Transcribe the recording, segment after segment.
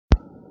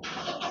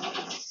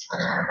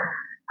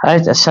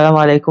Right,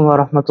 Assalamu alaikum wa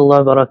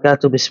rahmatullahi wa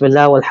barakatuh.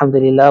 Bismillah,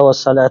 walhamdulillah, wa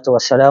salatu wa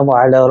salamu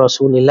ala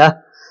rasulillah,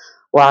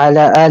 wa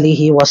ala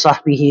alihi wa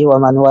sahbihi wa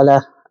man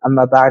wala,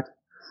 amma ba'd.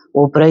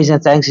 All praise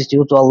and thanks is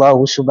due to Allah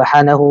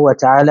subhanahu wa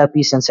ta'ala.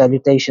 Peace and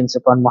salutations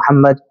upon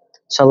Muhammad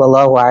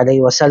sallallahu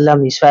alayhi wa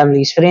sallam, his family,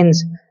 his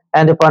friends,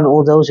 and upon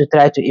all those who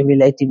try to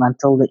emulate him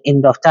until the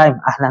end of time.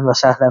 Ahlan wa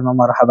sahlan wa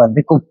marhaban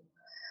bikum.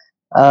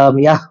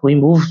 Yeah, we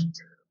moved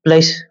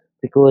place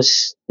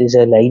because there's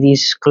a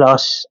ladies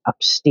class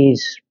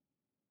upstairs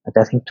at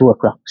I think 2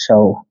 o'clock.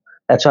 So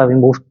that's why we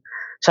moved.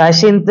 So I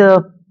sent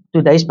the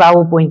today's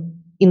PowerPoint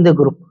in the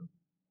group.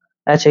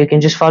 So you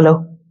can just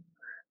follow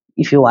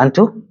if you want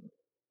to.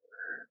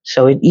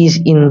 So it is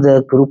in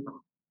the group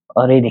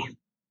already.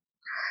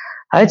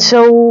 Alright,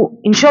 so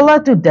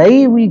inshallah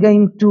today we're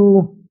going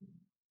to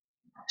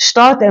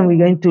start and we're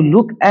going to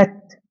look at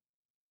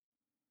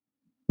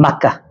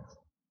Makkah.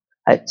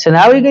 Right, so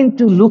now we're going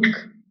to look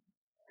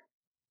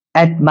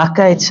at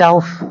Makkah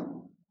itself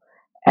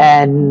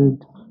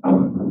and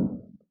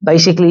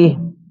basically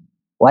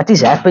what is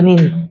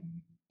happening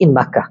in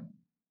Makkah.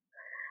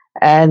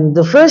 And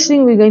the first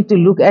thing we're going to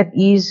look at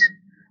is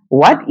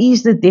what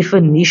is the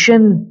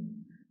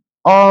definition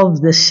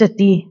of the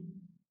city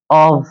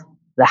of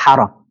the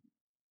Haram.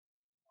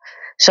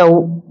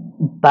 So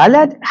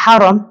Balad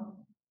Haram,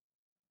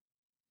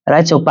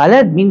 right? So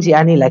Balad means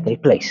yani like a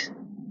place,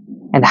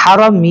 and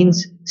Haram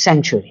means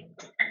sanctuary.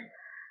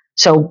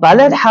 So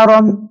Balad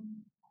Haram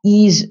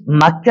is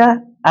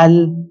Makkah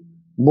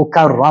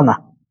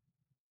al-Mukarramah.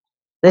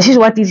 This is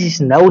what it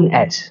is known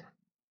as.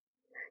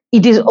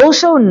 It is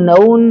also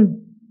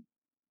known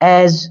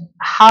as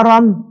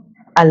Haram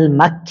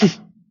al-Makki.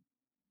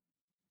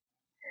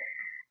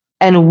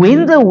 And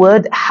when the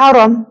word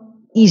Haram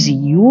is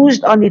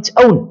used on its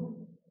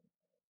own,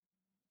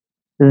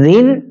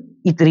 then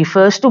it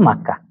refers to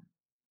Makkah.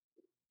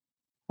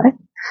 Right?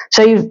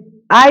 So if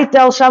I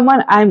tell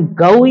someone I'm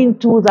going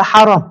to the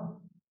Haram,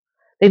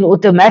 then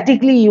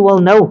automatically you will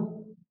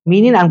know,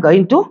 meaning I'm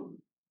going to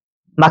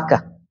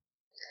Makkah.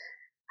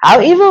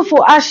 However,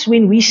 for us,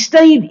 when we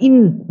stayed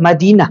in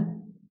Medina,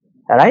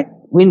 alright,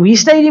 when we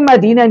stayed in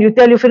Medina and you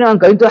tell your friend I'm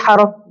going to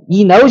Haram,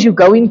 he knows you're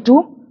going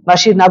to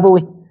Masjid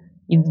Nabawi.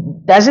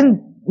 It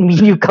doesn't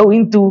mean you're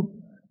going to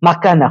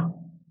Makkah now,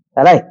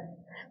 alright.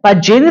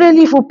 But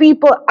generally, for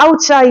people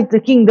outside the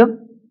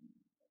kingdom,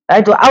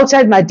 right, or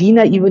outside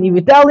Medina, even if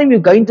you tell them you're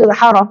going to the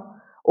Haram,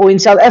 or in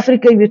South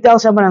Africa, if you tell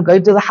someone I'm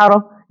going to the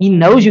Haram, he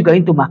knows you're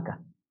going to Makkah.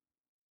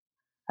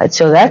 Right,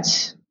 so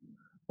that's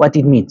what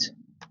it means.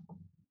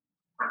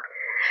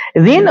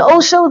 Then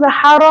also the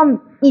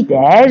Haram, it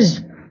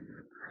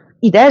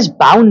has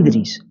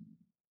boundaries.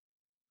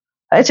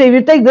 Right, so if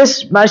you take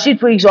this masjid,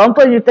 for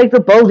example, you take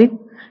the building,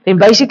 then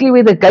basically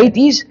where the gate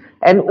is,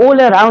 and all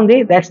around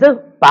there, that's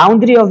the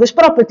boundary of this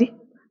property.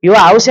 Your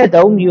house at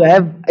home, you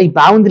have a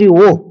boundary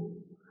wall.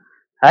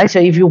 Right, so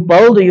if you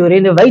build or you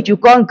renovate, you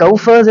can't go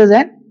further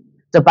than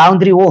the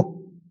boundary wall.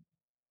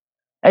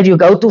 And you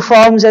go to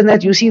farms and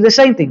that, you see the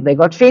same thing. They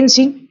got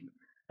fencing,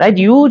 right,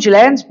 huge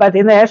lands, but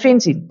then they have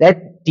fencing.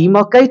 That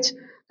demarcates,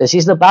 this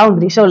is the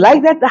boundary. So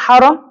like that, the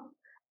Haram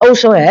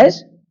also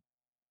has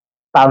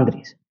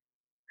boundaries.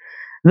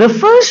 The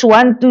first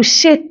one to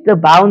set the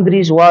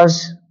boundaries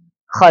was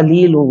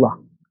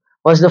Khalilullah,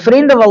 was the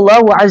friend of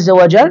Allah Azza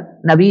wa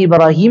Jal, Nabi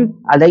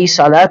Ibrahim alayhi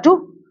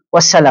salatu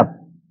wassalam.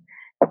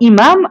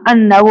 Imam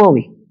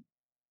An-Nawawi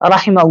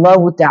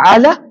rahimallahu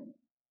ta'ala,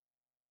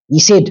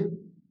 he said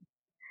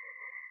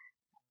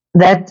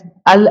that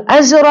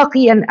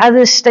Al-Azraqi and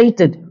others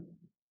stated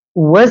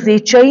with their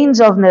chains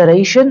of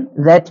narration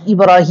that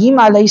Ibrahim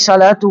alayhi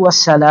salatu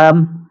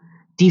wassalam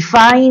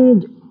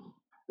defined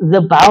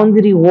the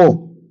boundary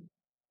wall.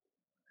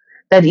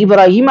 That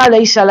Ibrahim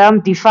alayhi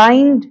salam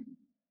defined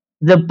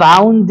the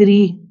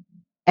boundary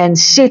and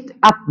set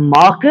up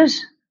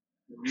markers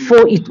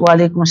for it. Wa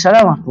alaikum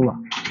salam wa rahmatullah.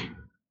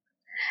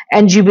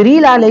 And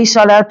Jibreel alayhi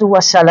salatu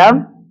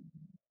wasalam,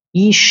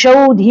 he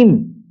showed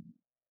him.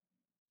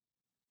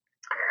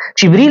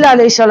 Jibreel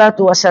alayhi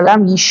salatu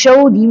wasalam, he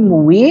showed him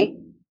where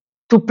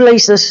to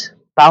place this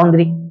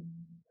boundary.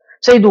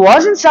 So it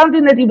wasn't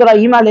something that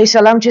Ibrahim alayhi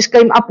salam just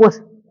came up with.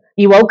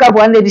 He woke up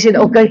one day and he said,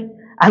 okay,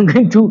 I'm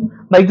going to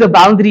make the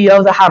boundary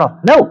of the Haram.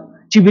 No.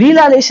 Jibreel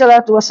alayhi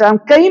salatu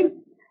wasalam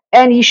came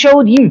and he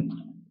showed him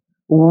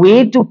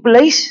where to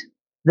place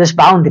these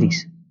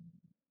boundaries.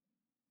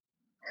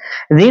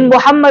 Then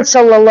Muhammad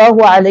sallallahu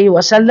alayhi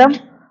wasallam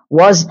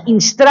was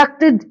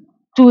instructed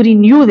to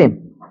renew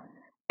them,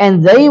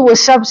 and they were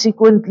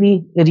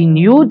subsequently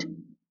renewed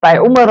by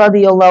Umar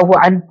radiyallahu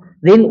an,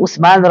 then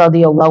Uthman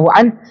radiyallahu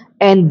an,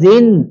 and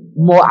then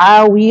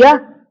Muawiyah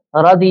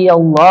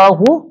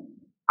radiyallahu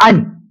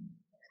an.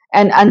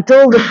 And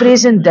until the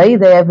present day,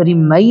 they have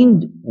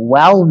remained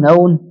well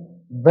known,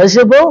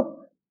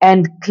 visible,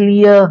 and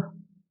clear.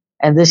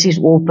 And this is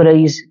all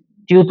praise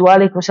due to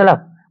alaykum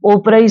salam. All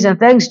praise and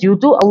thanks due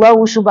to Allah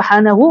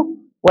subhanahu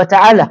wa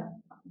ta'ala.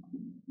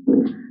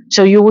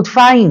 So you would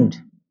find,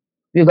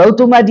 you go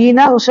to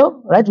Medina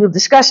also, right? We'll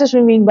discuss this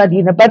when we're in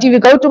Medina. But if you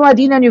go to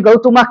Medina and you go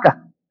to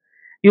Makkah,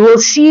 you will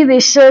see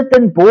there's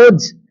certain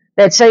boards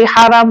that say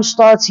haram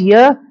starts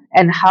here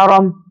and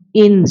haram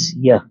ends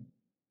here.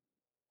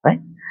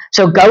 Right?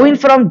 So going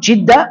from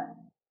Jeddah,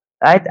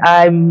 right?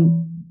 I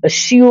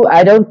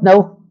don't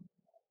know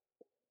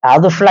how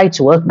the flights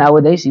work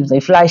nowadays. If they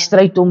fly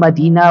straight to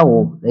Medina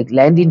or they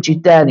land in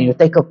Jeddah and you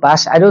take a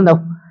bus, I don't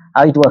know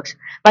how it works.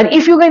 But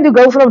if you're going to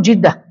go from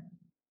Jeddah,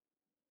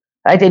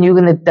 right, and you're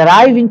going to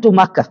drive into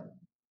Makkah,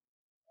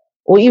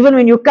 or even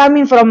when you're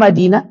coming from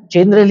Medina,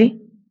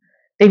 generally,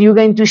 then you're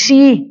going to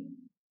see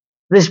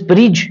this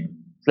bridge,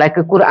 like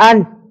a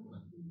Quran,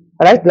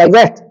 right, like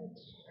that.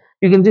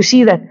 You're going to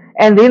see that.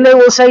 And then they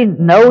will say,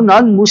 no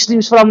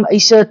non-Muslims from a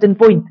certain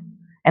point.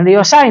 And there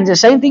are signs. The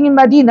same thing in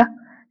Medina.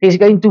 There's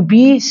going to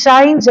be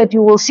signs that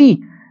you will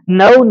see.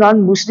 No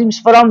non-Muslims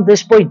from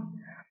this point.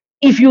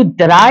 If you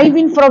drive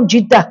in from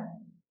Jeddah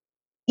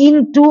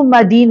into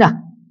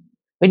Medina,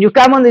 when you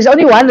come on, there's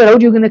only one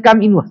road you're going to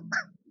come in with.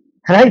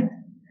 Right?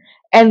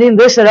 And in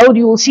this road,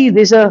 you will see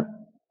there's a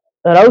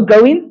road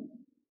going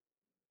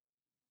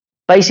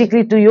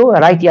basically to your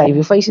right here. If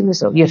you're facing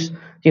this road, yes.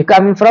 If you're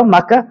coming from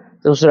Makkah,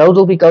 those roads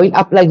will be going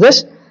up like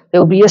this.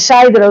 There will be a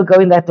side road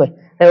going that way.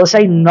 They will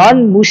say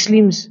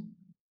non-Muslims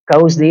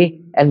goes there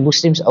and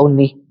Muslims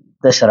only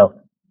this road.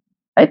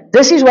 Right?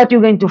 This is what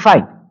you're going to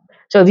find.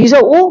 So these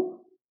are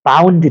all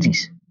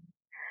boundaries.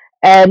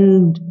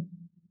 And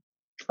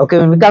okay,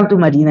 when we come to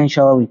Medina,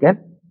 inshallah, we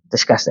can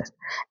discuss that.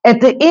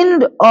 At the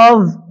end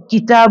of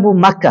Kitabu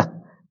Makkah,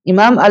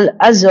 Imam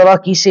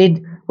Al-Azraqi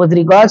said, with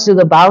regards to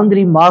the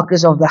boundary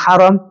markers of the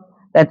Haram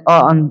that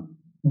are on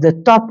the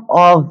top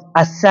of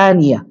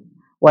Athaniya,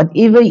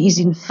 whatever is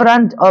in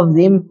front of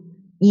them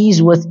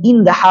is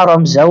within the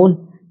Haram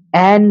zone,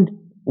 and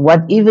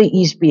whatever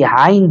is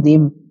behind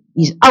them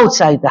is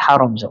outside the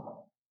Haram zone.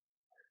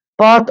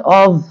 Part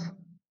of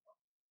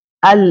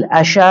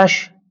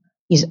Al-Ashash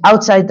is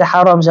outside the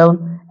Haram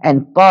zone,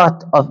 and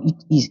part of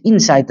it is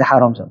inside the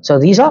Haram zone. So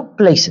these are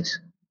places.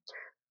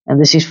 And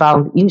this is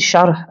found in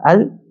Sharh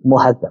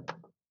al-Muhaddab.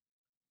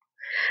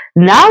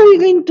 Now we're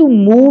going to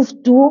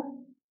move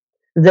to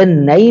the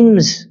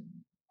names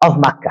of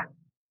Makkah.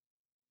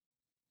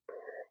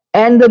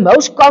 And the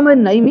most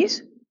common name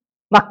is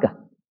Makkah.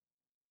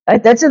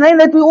 Right? That's a name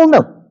that we all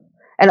know.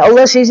 And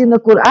Allah says in the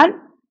Quran,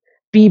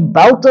 Bi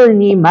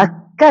Bawtani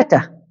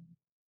Makkata,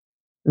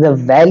 the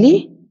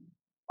valley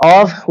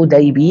of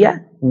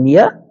Hudaybiyah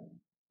near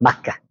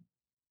Makkah.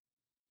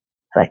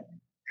 Right.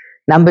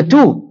 Number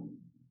 2,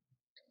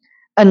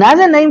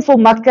 another name for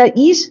Makkah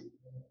is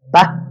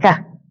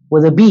Bakkah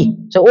with a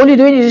B. So all you're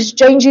doing is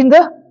changing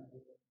the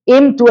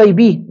M to a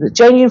B.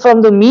 Changing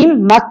from the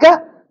Mim,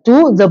 Makkah,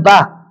 to the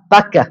Ba,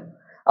 Bakkah.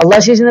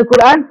 Allah says in the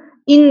Quran,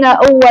 Inna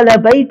awwala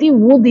bayti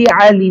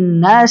wudi'a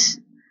linnas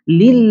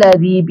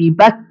lilladhi bi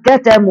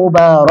Bakkata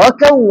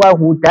mubaraka wa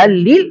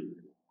hudal lil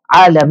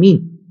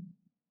alamin.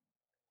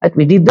 Right,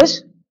 we did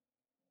this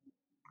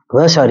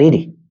verse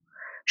already.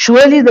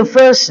 Surely the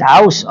first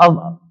house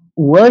of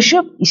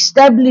worship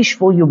established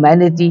for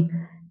humanity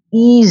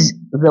is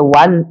the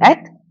one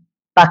at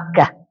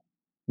Bakkah,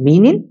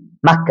 meaning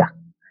Makkah.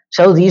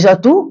 So these are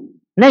 2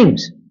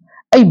 names,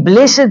 a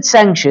blessed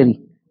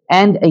sanctuary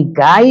and a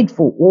guide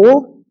for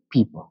all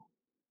people.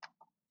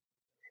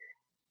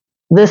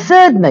 The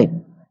third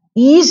name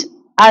is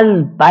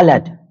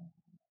Al-Balad.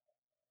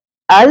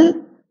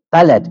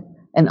 Al-Balad.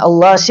 And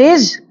Allah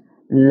says,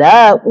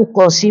 La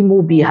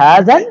uqasimu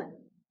bihadal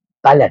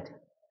balad.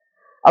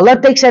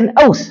 Allah takes an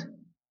oath.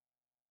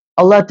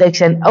 Allah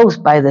takes an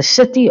oath by the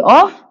city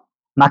of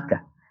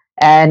Makkah.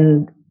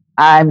 And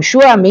I'm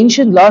sure I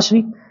mentioned last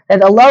week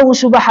that Allah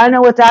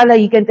subhanahu wa ta'ala,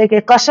 He can take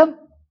a qasam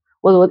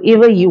with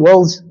whatever He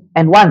wills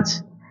and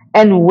wants.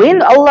 And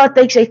when Allah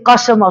takes a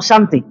qasam of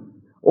something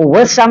or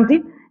with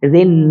something,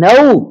 then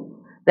know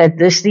that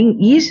this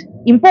thing is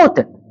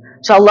important.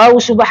 So Allah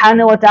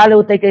subhanahu wa ta'ala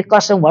will take a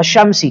qasam wa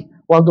shamsi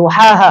wa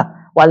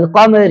duhaha wal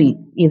qamari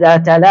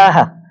idha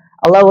talaha.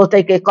 Allah will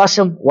take a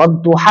qasam wa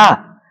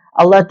duha.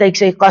 Allah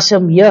takes a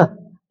qasam here.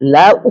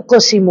 La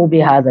uqasimu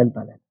bihadha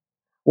al-balad.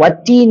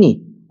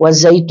 Wattini wa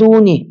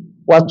zaytuni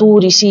wa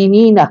turi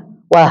sinina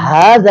wa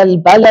hadha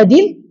al-balad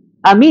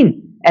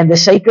amin. And the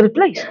sacred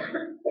place.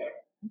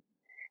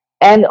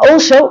 And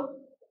also,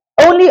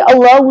 only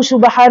Allah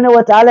subhanahu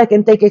wa ta'ala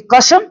can take a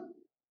qasam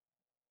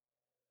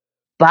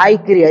by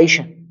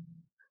creation.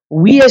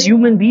 We as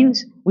human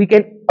beings, we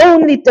can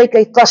only take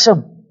a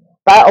qasam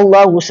by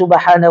Allah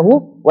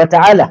subhanahu wa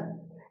ta'ala.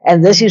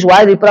 And this is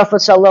why the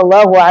Prophet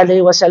sallallahu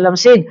alayhi wa sallam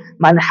said,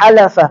 Man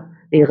halafa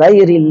li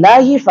ghayri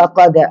Allahi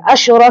faqad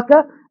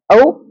ashraka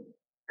aw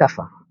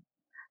kafar.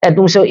 That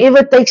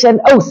whosoever takes an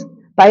oath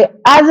by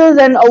other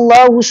than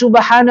Allah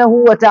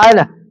subhanahu wa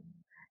ta'ala,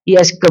 he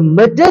has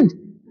committed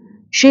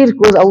shirk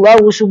with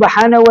Allah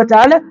subhanahu wa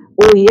ta'ala,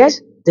 or he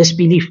has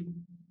disbelieved.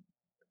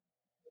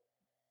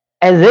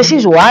 And this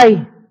is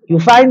why you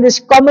find this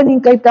common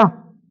in Cape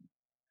Town.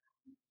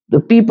 The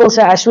people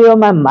say, I swear on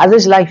my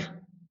mother's life.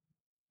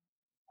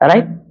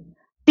 Alright?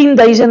 10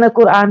 days in the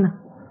Quran.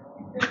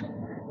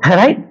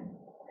 Alright?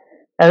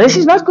 And this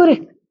is not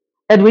correct.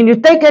 That when you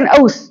take an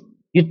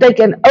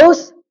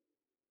oath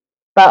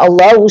by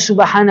Allah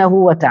subhanahu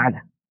wa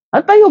ta'ala.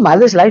 Not by your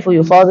mother's life or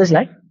your father's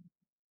life.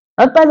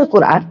 Not by the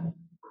Quran.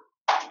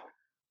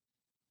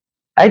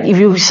 Right? If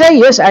you say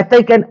yes, I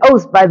take an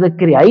oath by the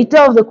creator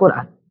of the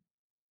Quran,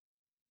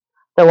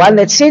 the one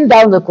that sent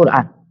down the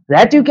Quran,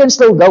 that you can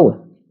still go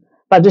with.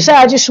 But to say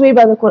I just swear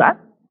by the Quran,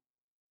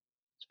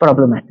 it's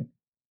problematic.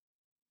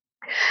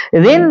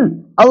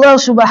 Then Allah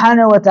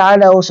subhanahu wa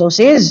ta'ala also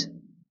says,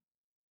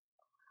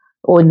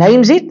 or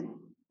names it,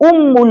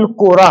 Ummul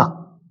Qura.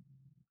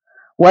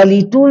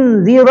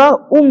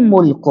 وَلِتُنذِرَ أُمُّ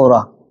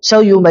الْقُرَى.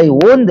 So you may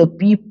warn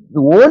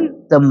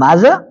the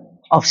mother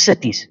of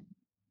cities.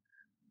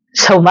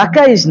 So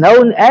Makkah is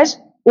known as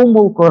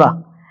Ummul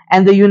Qura.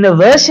 And the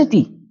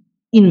university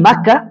in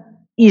Makkah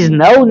is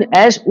known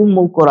as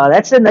Ummul Qura.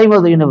 That's the name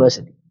of the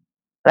university.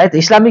 Right? The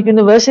Islamic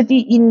university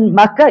in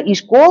Makkah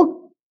is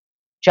called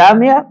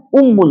Jamia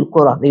Ummul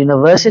Qura, the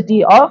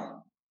university of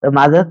the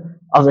mother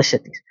of the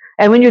cities.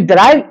 And when you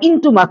drive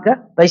into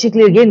Makkah,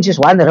 basically again just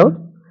one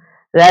road,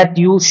 that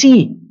you'll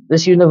see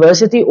this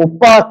university or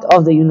part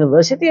of the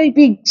university, a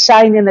big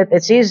sign in it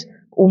that says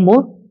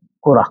Ummul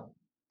Qura.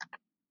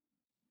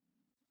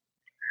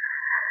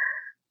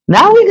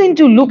 Now we're going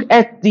to look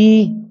at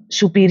the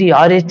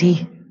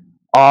superiority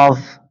of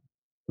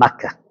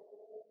Makkah.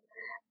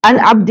 An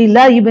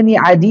Abdullah ibn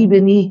Adi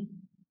ibn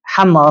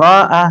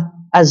Hamra'a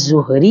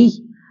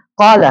az-Zuhri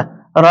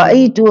قال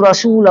رأيت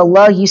رسول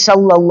الله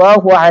صلى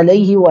الله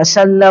عليه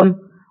وسلم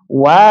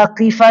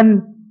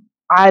واقفا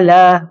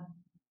على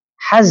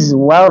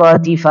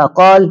حزورة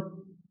فقال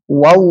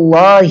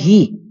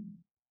والله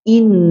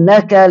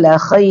إنك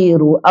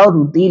لخير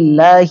أرض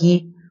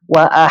الله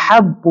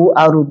وأحب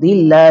أرض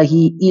الله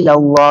إلى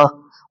الله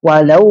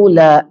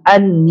ولولا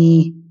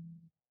أني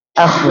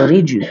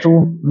أخرجت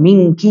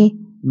منك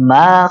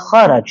ما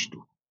خرجت.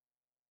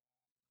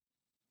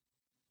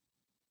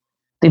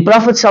 The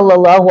Prophet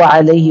sallallahu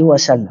alayhi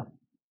wasallam.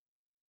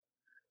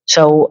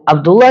 So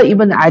Abdullah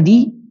ibn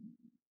Adi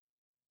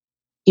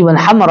ibn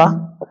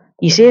Hamra,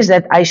 he says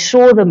that I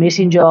saw the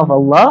Messenger of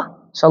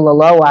Allah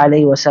sallallahu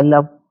alayhi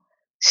wasallam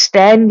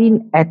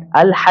standing at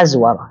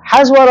Al-Hazwara.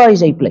 Hazwara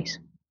is a place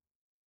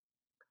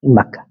in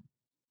Makkah.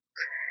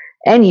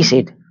 And he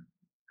said,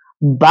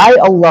 by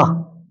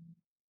Allah.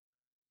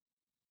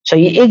 So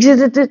he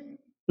exited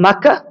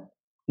Makkah,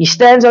 he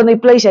stands on a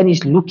place and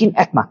he's looking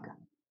at Makkah.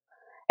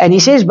 And he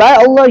says, by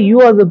Allah,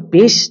 you are the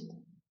best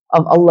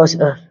of Allah's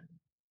earth.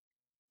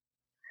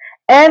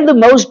 And the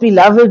most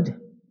beloved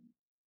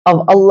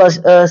of Allah's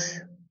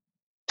earth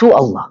to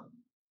Allah.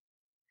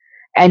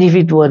 And if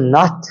it were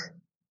not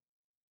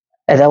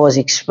that I was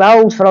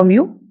expelled from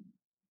you,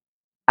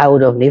 I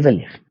would have never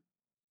left.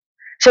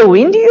 So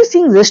when do you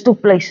think this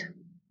took place?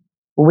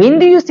 When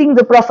do you think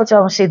the Prophet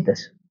said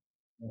this?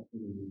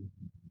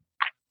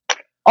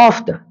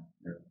 After.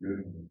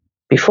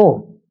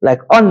 Before.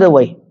 Like on the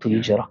way to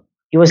Hijrah.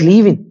 He was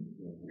leaving.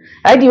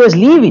 Right? He was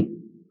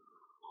leaving.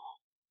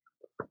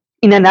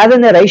 In another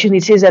narration,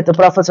 it says that the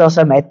Prophet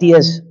had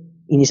tears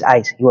in his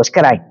eyes. He was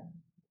crying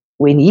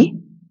when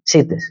he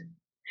said this.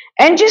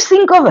 And just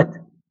think of it.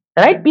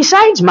 Right?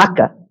 Besides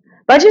Makkah.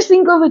 But just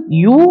think of it.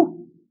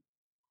 You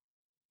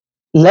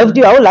lived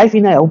your whole life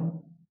in a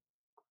home.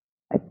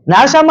 Right?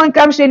 Now someone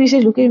comes to you and he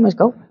says, look, you must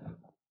go.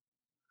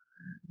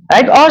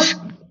 Right? Ask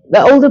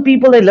the older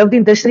people that lived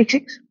in District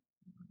 6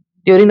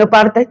 during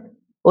apartheid.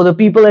 Or the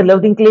people that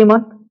lived in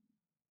Claremont,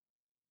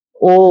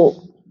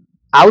 or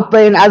out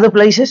by in other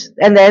places,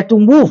 and they had to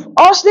move.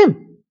 Ask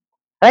them,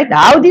 right?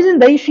 How didn't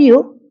they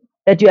feel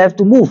that you have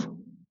to move?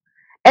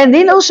 And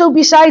then also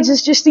besides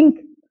this, just think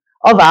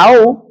of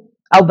how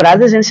our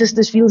brothers and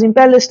sisters feel in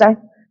Palestine.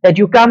 That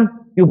you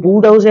come, you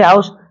bulldoze their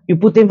house, you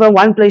put them from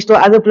one place to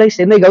another place,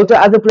 then they go to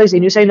another place,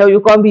 and you say, no,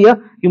 you can't be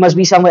here, you must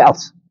be somewhere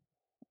else.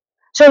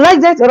 So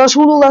like that,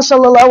 Rasulullah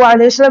sallallahu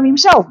alaihi wasallam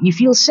himself, he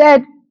feels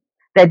sad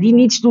that he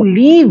needs to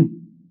leave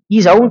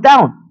his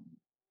hometown.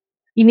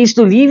 He needs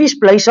to leave his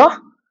place of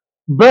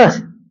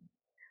birth.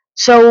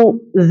 So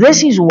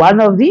this is one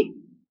of the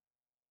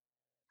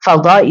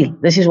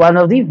fadail. This is one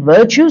of the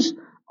virtues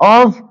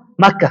of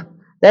Makkah.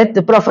 That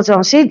the Prophet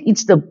said,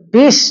 it's the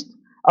best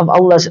of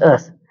Allah's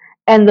earth.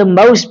 And the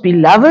most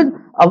beloved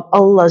of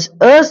Allah's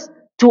earth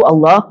to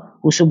Allah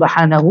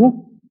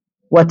subhanahu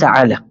wa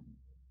ta'ala.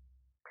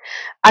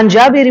 عن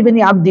جابر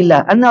بن عبد الله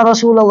أن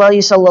رسول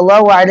الله صلى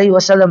الله عليه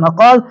وسلم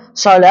قال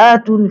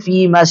صلاة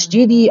في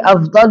مسجدي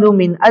أفضل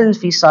من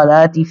 1000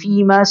 صلاة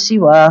فيما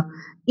سوى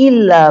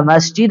إلا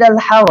مسجد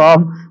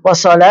الحرام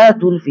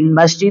وصلاة في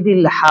المسجد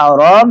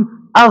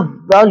الحرام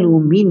أفضل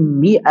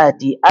من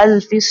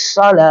 100,000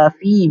 صلاة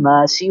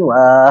فيما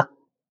سوى.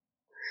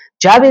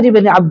 Jabir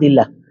ibn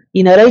Abdullah,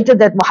 he narrated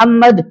that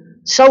Muhammad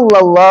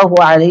sallallahu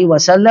alayhi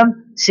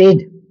wasallam said,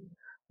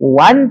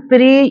 one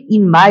prayer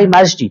in my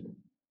masjid.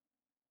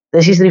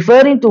 This is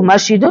referring to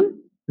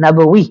Masjidun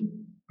Nabawi.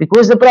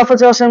 Because the Prophet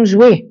ﷺ's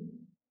way,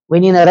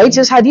 when he narrates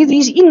his hadith, he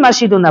is in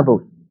Masjidun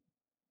Nabawi.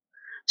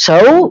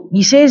 So,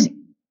 he says,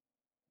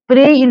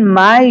 pray in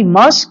my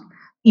mosque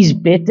is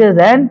better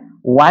than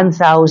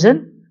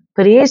 1,000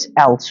 prayers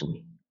elsewhere.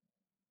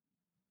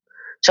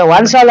 So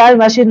one salah in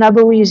Masjid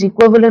Nabawi is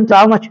equivalent to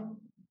how much?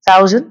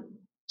 1,000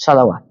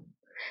 salawat.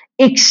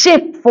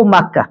 Except for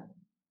Makkah.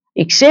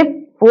 Except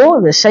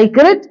for the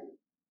sacred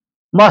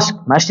mosque,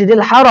 Masjid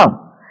al-Haram.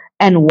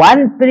 And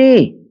one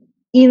prayer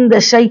in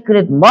the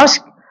sacred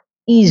mosque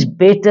is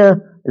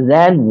better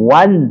than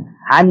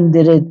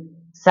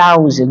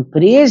 100,000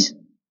 prayers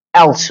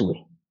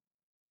elsewhere.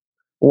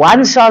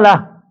 One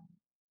salah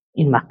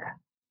in Makkah,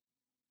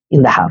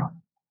 in the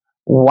Haram.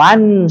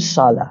 One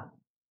salah.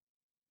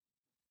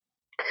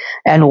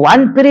 And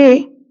one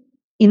prayer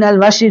in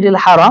Al-Masjid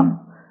al-Haram,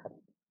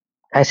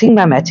 I think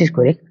my math is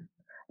correct,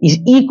 is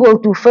equal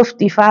to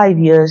 55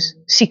 years,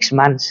 6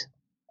 months,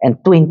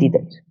 and 20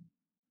 days.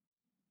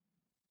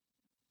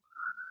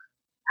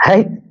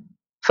 Right?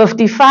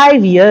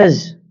 55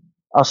 years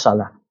of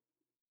salah.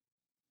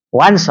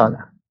 One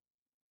salah.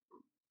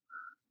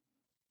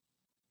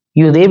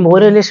 You there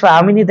more or less for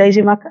how many days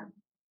in Makkah?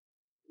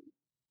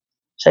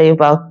 Say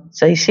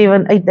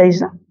 7, 8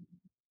 days now.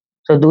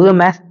 So do the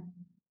math.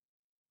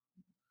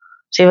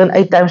 7,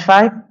 8 times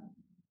 5.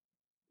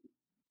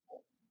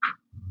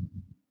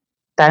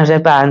 Times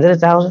that by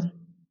 100,000.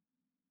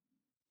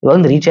 You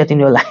won't reach that in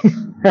your life.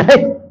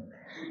 Right?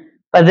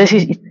 But this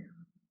is it.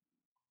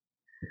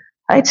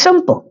 It's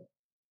simple.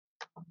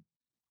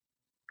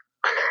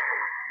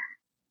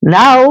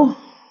 Now,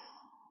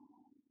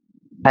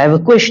 I have a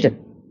question.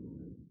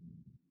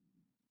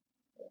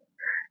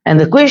 And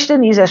the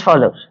question is as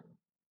follows.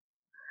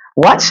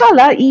 What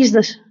salah is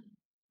this?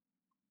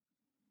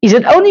 Is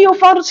it only your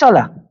fard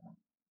salah?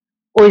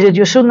 Or is it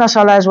your sunnah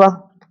salah as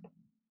well?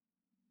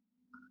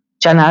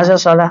 Janaza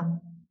salah.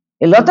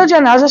 A lot of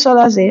janaza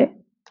salahs there.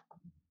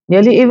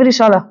 Nearly every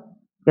salah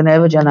can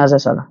have a janaza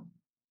salah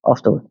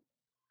afterward.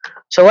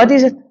 So what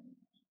is it?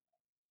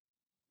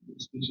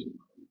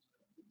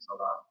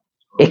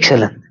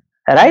 Excellent.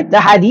 Right? The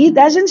hadith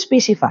doesn't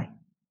specify.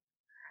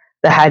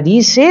 The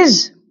hadith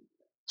says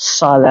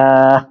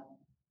salah.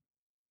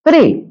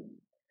 Pray.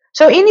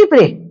 So any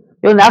pray.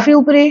 Your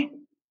nafil pray,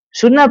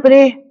 sunnah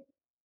pray,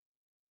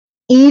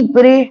 Eid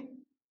pray,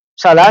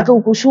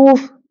 salatul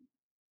kusuf,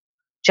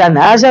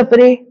 janaza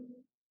pray,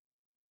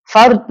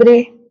 fard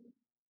pray,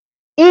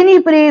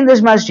 any pray in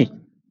this masjid.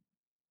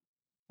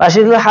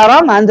 Masjid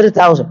al-Haram,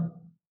 100,000.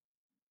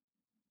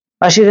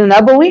 Masjid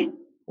al-Nabawi,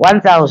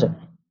 1,000.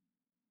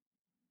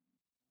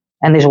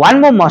 And there's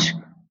one more mosque.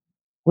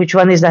 Which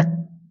one is that?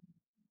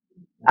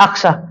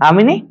 Aqsa. How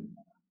many?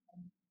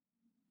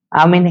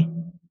 How many?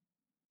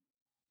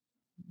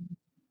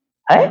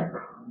 Eh?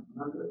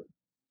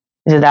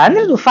 Is it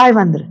 100 or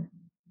 500? I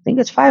think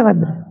it's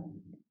 500.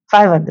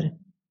 500.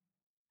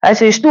 Right,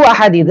 so it's two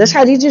ahadith. This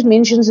hadith just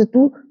mentions the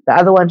two. The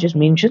other one just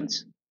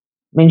mentions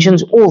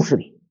all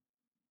three.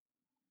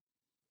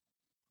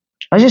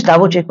 I'll just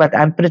double check, but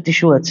I'm pretty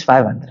sure it's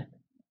 500.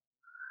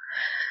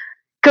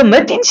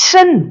 Committing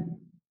sin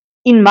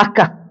in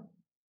Makkah.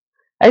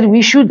 Right?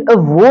 We should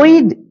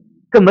avoid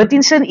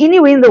committing sin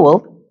anywhere in the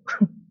world.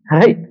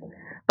 Right?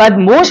 But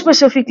more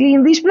specifically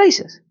in these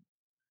places.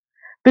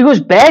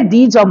 Because bad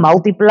deeds are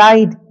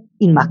multiplied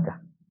in Makkah.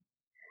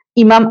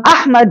 Imam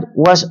Ahmad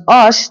was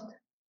asked,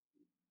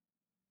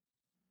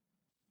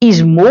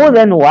 is more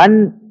than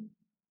one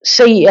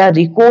sayyah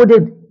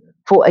recorded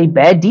for a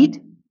bad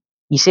deed?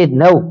 He said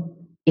no,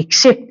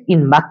 except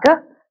in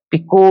Makkah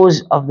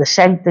because of the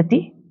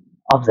sanctity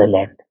of the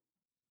land.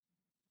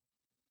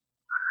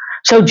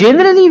 So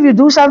generally if you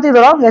do something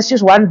wrong, that's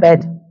just one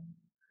bad.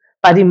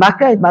 But in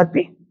Makkah it might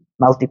be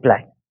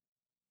multiplied.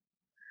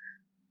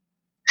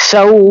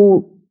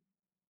 So,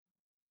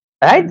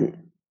 right?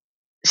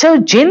 So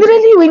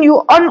generally when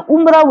you're on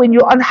Umrah, when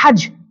you're on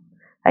Hajj,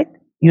 right?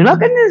 You're not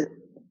going to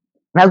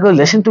now go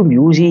listen to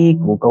music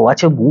or go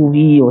watch a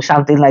movie or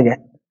something like that.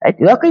 Right?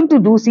 You're not going to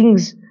do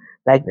things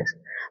like this.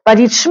 But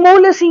it's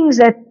smaller things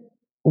that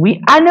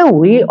we are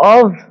unaware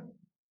of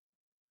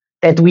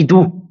that we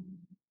do.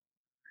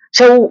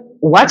 So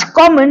what's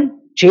common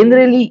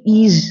generally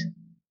is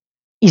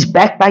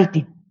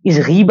backbiting, is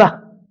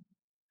ghibah.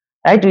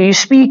 Right? When you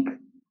speak.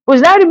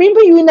 Because now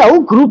remember you in a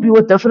whole group, you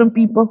were different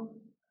people.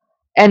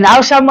 And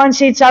now someone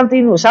said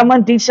something, or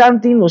someone did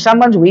something, or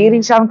someone's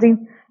wearing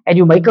something, and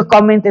you make a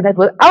comment and that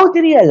without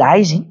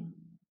realizing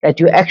that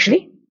you're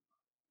actually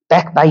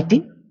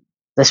backbiting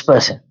this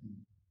person.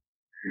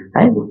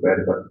 Right?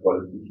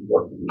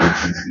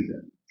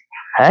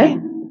 Right?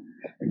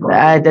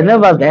 I don't know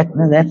about that.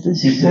 No, that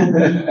is.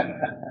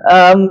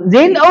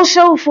 Then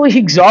also, for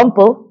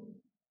example,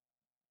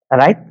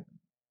 right?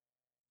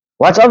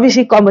 What's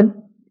obviously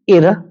common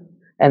error,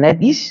 and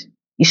that is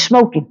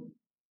smoking.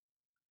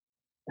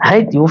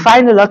 Right? You'll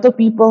find a lot of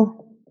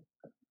people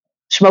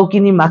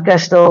smoking in Makkah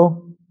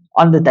still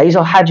on the days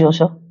of Hajj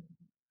also.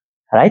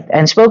 Right?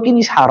 And smoking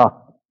is haram.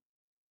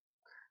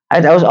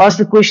 Right? I was asked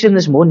the question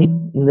this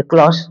morning in the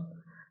class.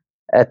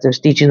 I was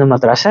teaching the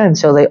madrasa, and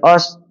so they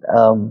asked.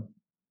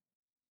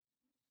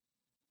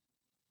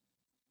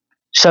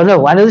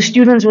 One of the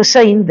students was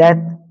saying that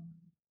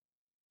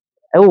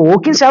they were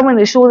walking somewhere and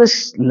they saw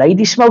this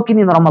lady smoking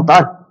in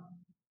Ramadan.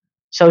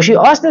 So she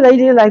asked the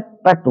lady, like,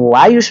 but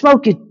why are you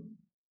smoking?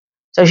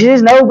 So she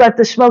says, no, but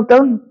the smoke,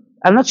 I'm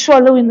not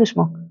swallowing the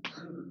smoke.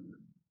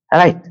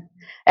 Right.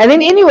 And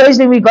then anyways,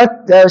 then we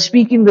got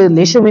speaking, the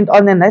lesson went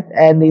on and that,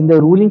 and then the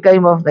ruling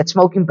came of that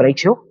smoking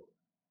breaks your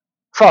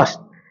fast.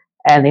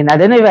 And then I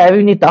don't know if I have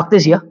any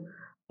doctors here,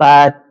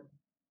 but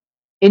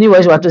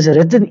anyways, what was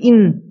written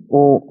in,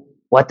 or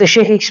what the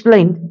Sheikh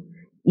explained,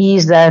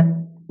 is that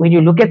when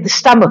you look at the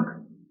stomach,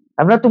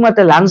 I'm not talking about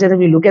the lungs, and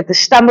if you look at the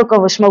stomach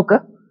of a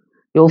smoker,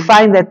 you'll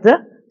find that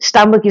the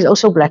stomach is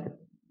also blackened.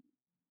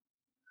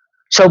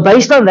 So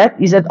based on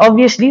that, is that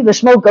obviously the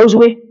smoke goes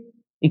where?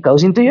 It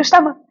goes into your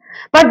stomach.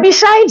 But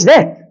besides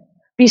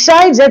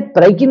that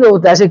breaking, or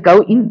does it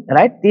go in,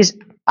 right? There's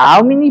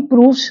how many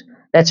proofs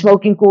that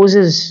smoking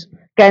causes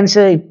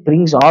cancer, it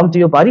brings harm to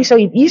your body, so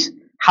it is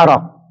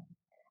haram.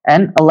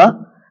 And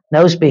Allah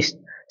knows best.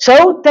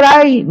 So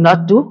try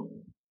not to,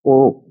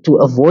 or to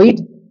avoid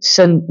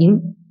sin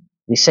in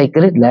the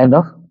sacred land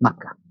of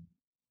Makkah.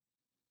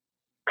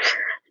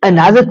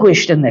 Another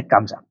question that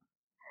comes up.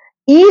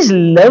 Is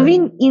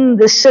living in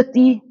the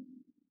city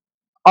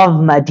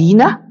of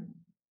Medina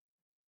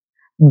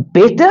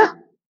better,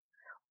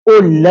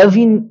 or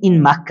living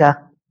in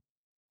Makkah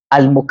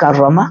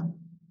al-Mukarramah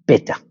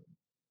better?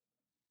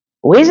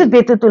 Where is it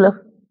better to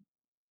live?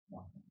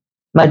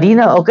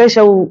 Medina. Okay,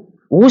 so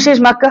who says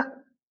Makkah?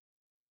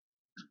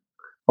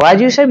 Why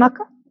do you say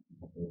Makkah?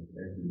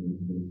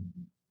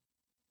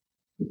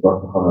 The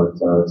Prophet Muhammad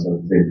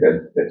said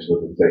that that's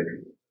what it's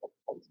sacred.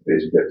 It's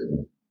best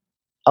place.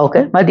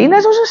 Okay, Medina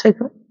is also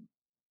sacred.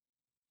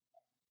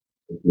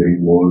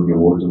 Getting more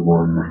rewards and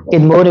more.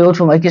 Get more reward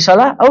from making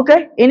salah.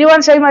 Okay,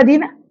 anyone say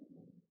Medina?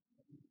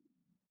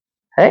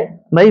 Hey,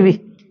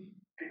 maybe.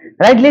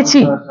 Right, let's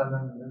see.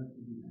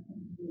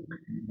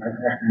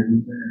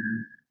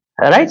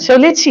 Alright, so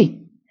let's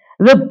see.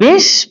 The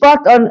best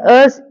spot on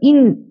earth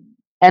in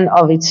and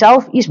of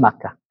itself is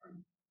Makkah.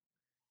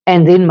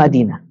 And then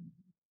Medina.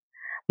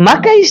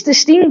 Makkah is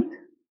distinct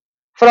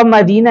from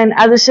Medina and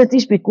other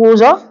cities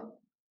because of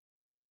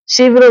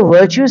several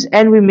virtues,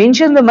 and we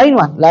mentioned the main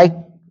one, like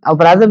our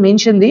brother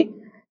mentioned there.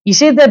 He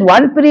said that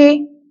one prayer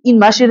in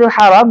Masjid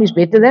al-Haram is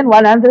better than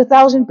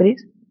 100,000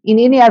 prayers in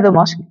any other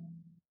mosque.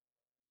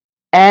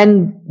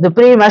 And the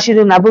prayer in Masjid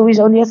al-Nabawi is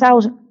only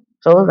 1,000.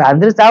 So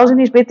 100,000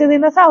 is better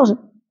than 1,000.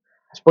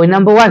 That's point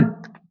number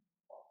one.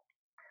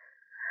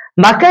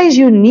 Makkah is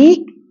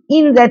unique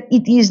in that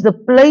it is the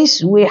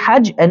place where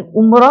Hajj and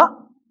Umrah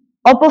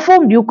are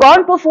performed. You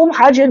can't perform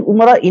Hajj and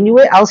Umrah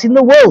anywhere else in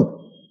the world.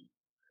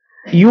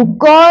 You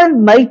can't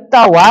make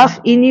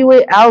tawaf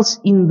anywhere else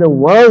in the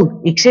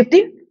world except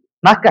in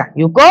Makkah.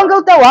 You can't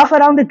go tawaf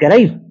around the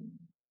grave.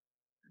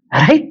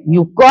 Right?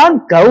 You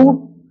can't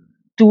go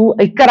to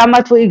a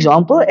karamat, for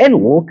example,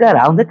 and walk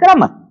around the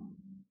karamat.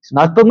 It's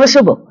not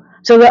permissible.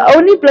 So the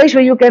only place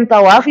where you can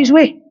tawaf is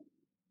where?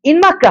 In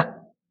Makkah.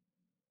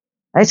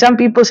 Right? Some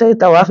people say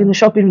tawaf in the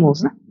shopping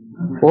malls. No?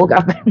 Walk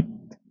up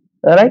and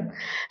alright?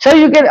 So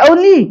you can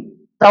only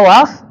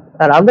tawaf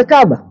around the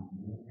Kaaba.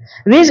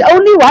 There's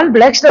only one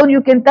black stone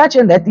you can touch,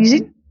 and that is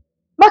in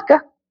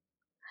Makkah.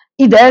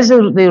 It has the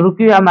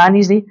Rukn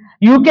Yamanis there.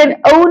 You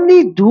can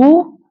only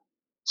do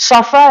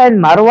Safa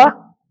and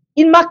Marwa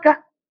in Makkah.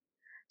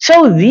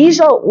 So these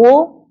are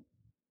all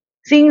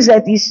things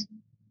that is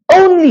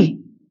only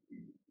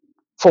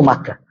for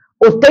Makkah,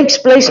 or takes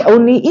place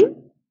only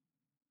in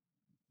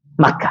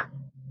Makkah.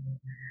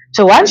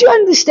 So once you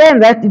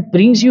understand that, it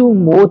brings you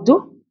more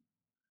to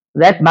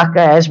that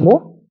Makkah has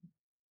more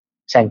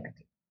sanctity.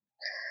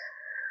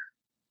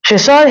 Shaykh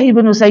Salih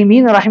ibn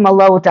Uthaymeen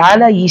rahimahullah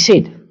ta'ala, he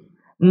said,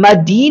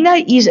 Medina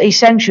is a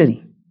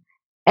sanctuary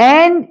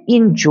and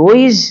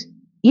enjoys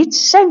its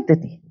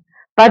sanctity,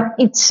 but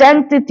its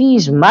sanctity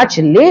is much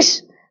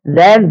less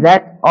than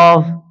that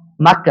of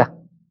Makkah.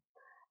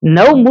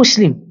 No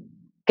Muslim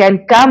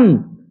can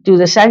come to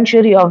the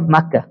sanctuary of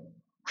Makkah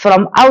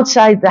from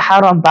outside the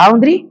Haram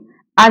boundary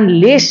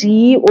unless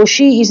he or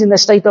she is in the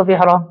state of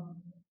Ihram.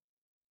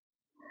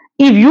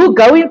 If you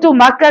go into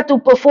Makkah to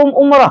perform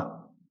Umrah,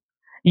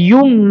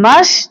 you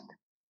must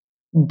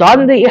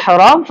don the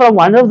Ihram from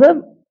one of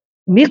the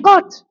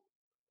miqat.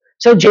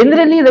 So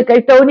generally the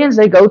Cape Townians,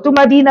 they go to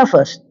Medina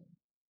first.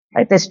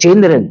 Right? That's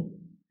generally.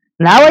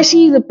 Now I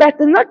see the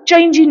pattern not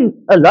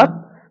changing a lot,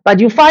 but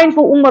you find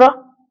for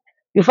Umrah,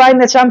 you find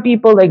that some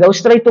people, they go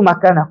straight to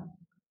Makkah now.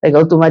 They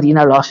go to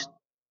Medina last.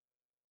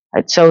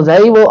 Right? So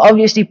they will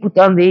obviously put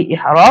on the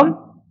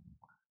Ihram,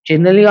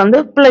 generally on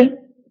the plane.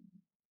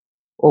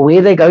 Or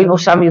where they're going, or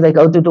some if they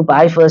go to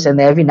Dubai first and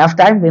they have enough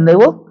time, then they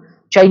will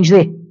change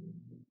there.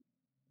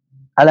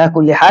 Ala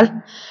kulli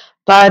hal.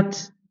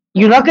 But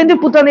you're not going to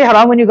put on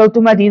Ihram when you go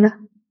to Medina.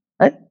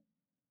 Right?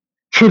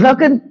 You're not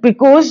going to,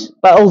 because,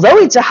 but although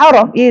it's a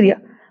Haram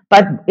area,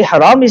 but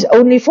Ihram is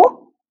only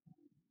for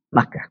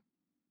Makkah.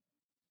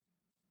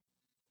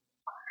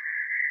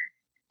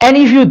 And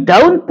if you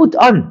don't put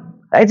on,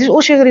 right, this is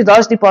all Shaykh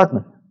Rida's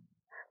department.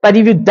 But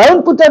if you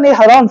don't put on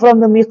Ihram from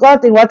the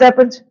miqat, then what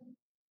happens?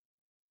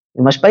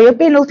 You must pay a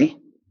penalty.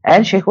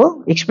 And Shaykh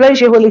will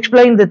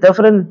explain the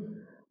different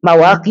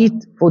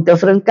mawaqit for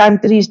different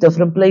countries,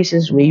 different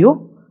places where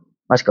you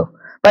must go.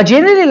 But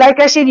generally, like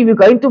I said, if you're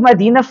going to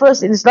Medina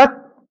first, it's not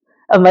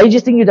a major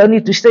thing. You don't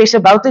need to stress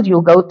about it.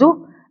 You'll go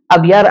to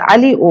Abyar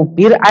Ali or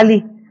Bir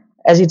Ali,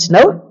 as it's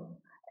known,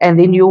 and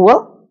then you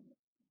will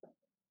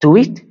do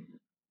it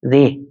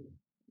there,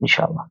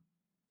 inshallah.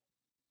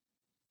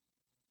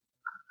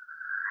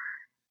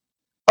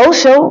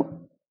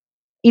 Also,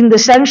 in the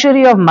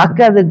sanctuary of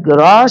Makkah, the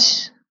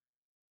grass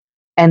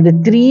and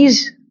the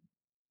trees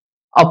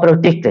are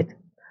protected.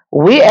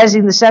 Whereas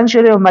in the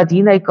sanctuary of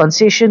Medina, a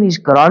concession is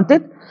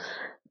granted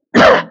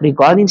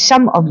regarding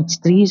some of its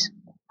trees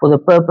for the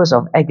purpose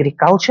of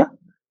agriculture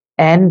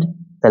and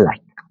the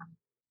like.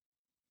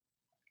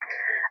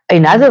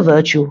 Another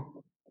virtue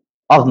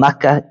of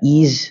Makkah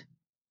is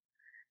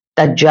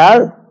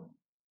Dajjal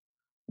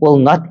will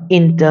not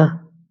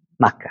enter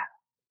Makkah.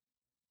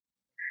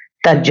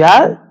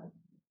 Dajjal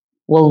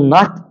will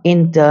not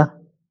enter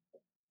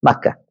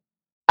Makkah.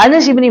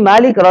 Anas ibn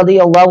Malik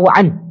radiyallahu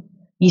anhu,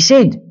 he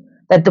said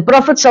that the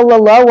Prophet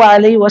sallallahu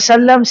alaihi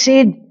wasallam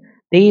said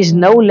there is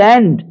no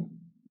land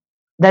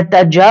that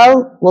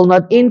Dajjal will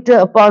not enter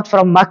apart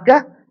from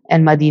Makkah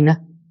and Medina.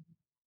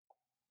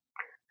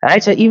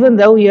 Alright, so even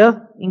though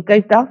here in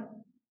Cape Town,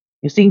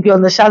 you think you're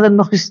on the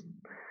southernmost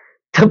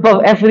tip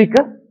of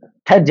Africa,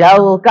 Dajjal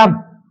will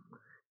come.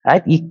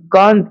 Right? He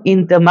can't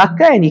enter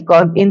Makkah and he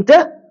can't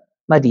enter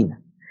Medina.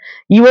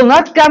 He will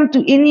not come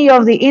to any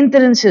of the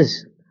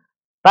entrances,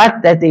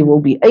 but that there will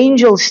be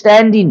angels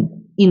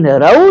standing in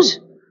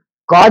rows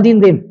guarding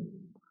them.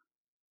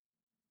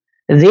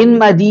 Then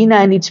Medina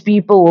and its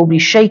people will be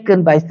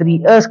shaken by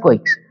 3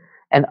 earthquakes,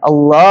 and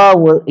Allah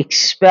will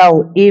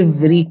expel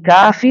every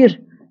kafir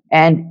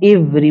and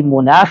every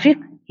munafiq,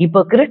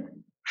 hypocrite,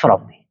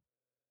 from there.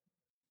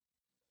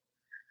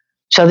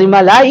 So the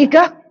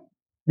malaika,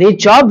 their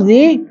job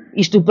there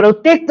is to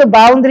protect the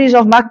boundaries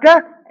of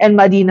Makkah and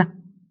Medina.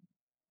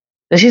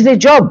 This is their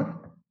job,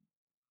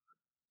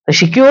 the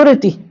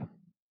security.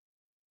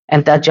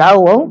 And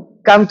Dajjal will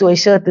come to a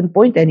certain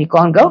point and he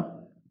can't go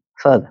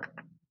further.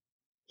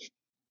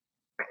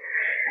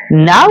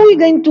 Now we're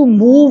going to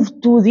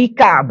move to the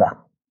Kaaba.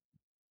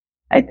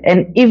 Right?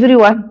 And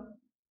everyone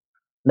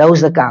knows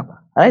the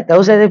Kaaba. Right?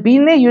 Those that have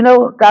been there, you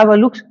know how Kaaba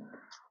looks.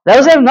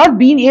 Those that have not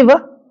been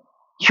ever,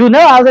 you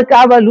know how the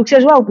Kaaba looks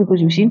as well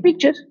because you've seen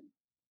pictures.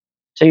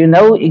 So you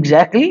know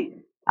exactly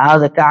how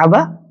the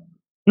Kaaba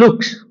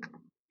looks.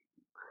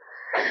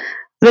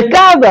 The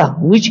Kaaba,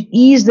 which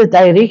is the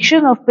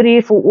direction of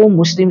prayer for all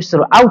Muslims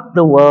throughout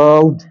the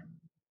world,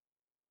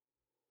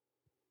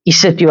 is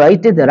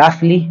situated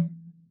roughly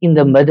in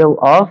the middle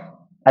of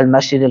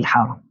Al-Masjid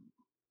Al-Haram.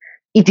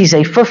 It is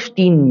a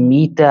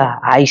 15-meter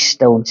high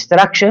stone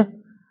structure,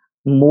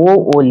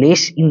 more or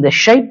less in the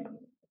shape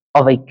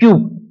of a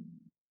cube.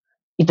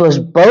 It was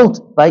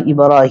built by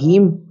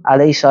Ibrahim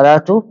alayhi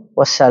salatu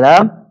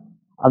wassalam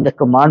on the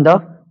command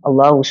of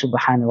Allah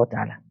subhanahu wa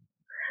ta'ala.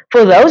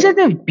 For those that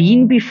have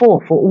been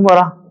before for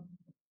Umrah,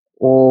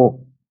 or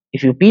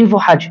if you've been for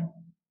Hajj,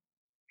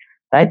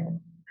 right?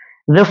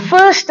 The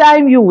first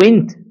time you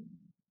went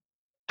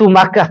to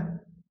Makkah,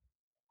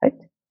 right?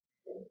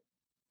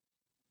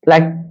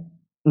 Like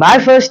my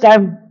first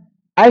time,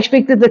 I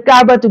expected the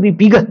Kaaba to be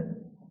bigger.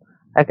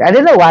 Like I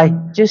don't know why.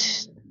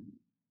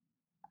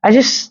 I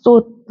just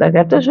thought like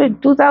that was in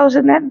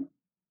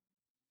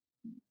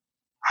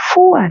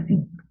 2004, I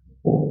think,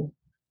 or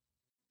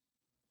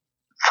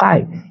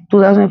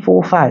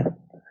 2004, 5.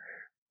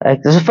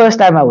 Like this is the first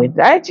time I went.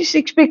 I just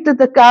expected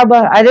the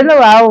Kaaba. I don't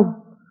know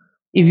how,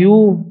 if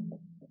you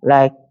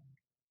like,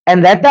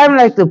 and that time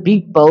like the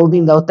big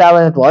building, the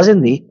tower, that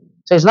wasn't there.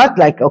 So it's not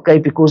like okay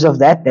because of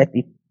that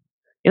it,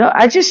 you know,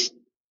 it just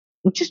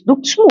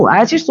looked small.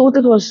 I just thought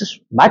it was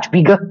just much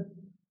bigger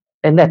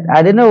than that.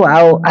 I don't know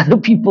how other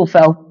people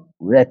felt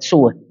that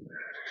saw it.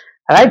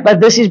 Alright, but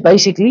this is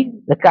basically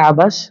the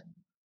Kaaba's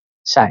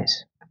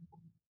size.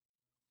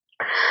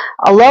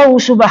 Allah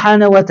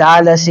subhanahu wa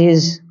ta'ala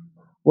says,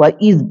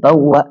 وَإِذْ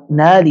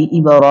بَوَّأْنَا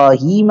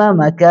لِإِبْرَاهِيمَ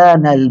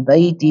مَكَانَ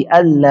الْبَيْتِ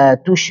أَلَّا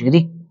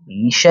تُشْرِكْ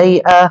بِي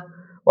شَيْئًا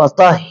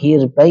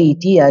وَطَهِّرْ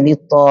بَيْتِيَ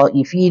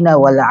لِلطَّائِفِينَ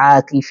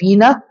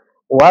وَالْعَاكِفِينَ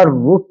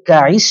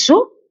وَالرُّكَّعِ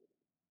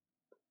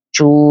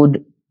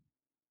السُّجُودِ.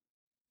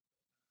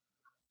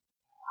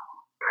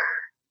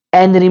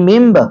 And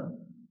remember,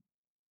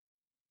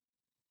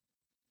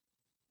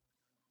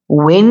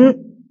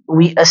 when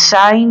we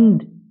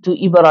assigned to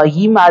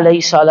Ibrahim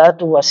alayhi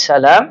salatu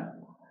wassalam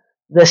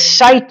the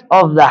site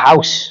of the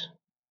house,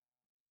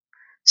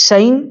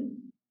 saying,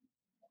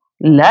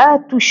 La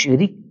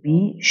tushrik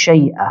bi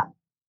shay'a,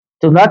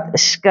 do not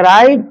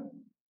ascribe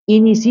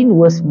anything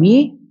with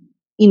me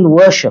in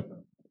worship.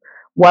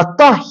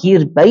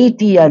 وَطَهِّرْ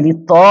بَيْتِيَ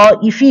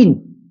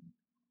لِلطَّائِفِينَ,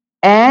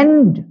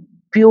 and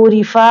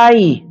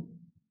purify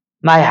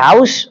my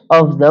house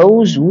of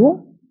those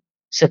who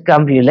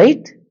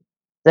circumambulate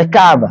the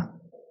Kaaba.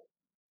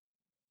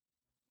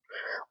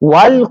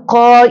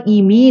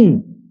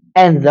 وَالْقَائِمِينَ,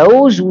 and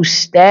those who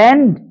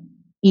stand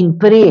in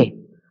prayer.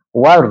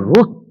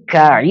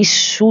 وَالرُّكَّعِ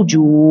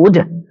السُّجُودِ,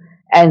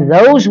 and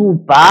those who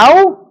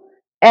bow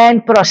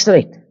and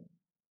prostrate.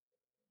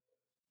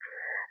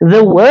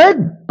 The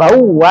word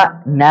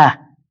bawwa'na,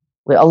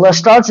 where Allah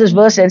starts this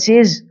verse and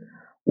says,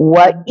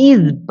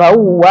 وَإِذْ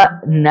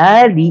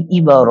بَوَّأْنَا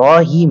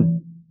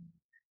لِإِبْرَاهِيمَ,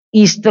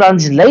 is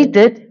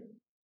translated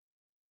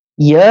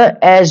here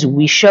as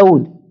we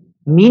showed,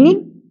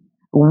 meaning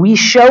we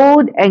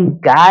showed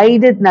and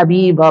guided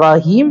Nabi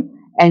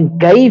Ibrahim and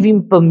gave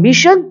him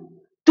permission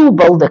to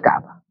build the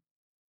Kaaba.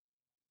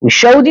 We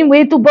showed him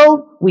where to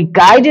build, we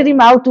guided him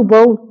how to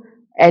build,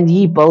 and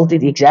he built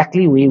it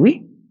exactly where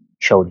we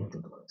showed him to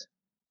build.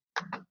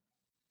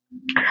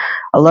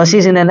 Allah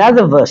says in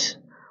another verse,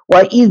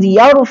 وَإِذْ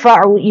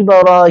يَرْفَعُ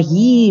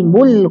إِبْرَاهِيمُ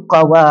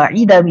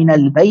الْقَوَاعِدَ مِنَ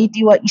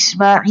الْبَيْتِ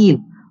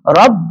وَإِسْمَاعِيلُ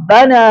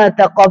رَبَّنَا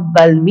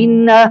تَقَبَّلْ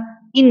مِنَّا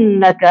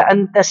إِنَّكَ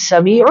أَنْتَ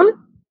السَّمِيعُ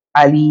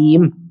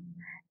الْعَلِيمُ.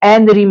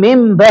 And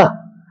remember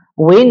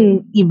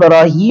when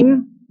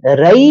Ibrahim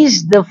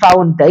raised the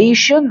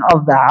foundation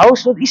of the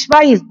house with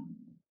Ismail,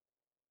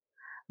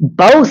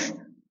 both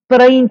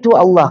praying to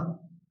Allah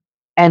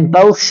and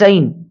both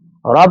saying,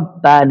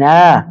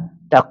 رَبَّنَا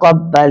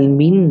تَقَبَّلْ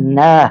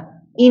مِنَّا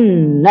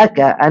إِنَّكَ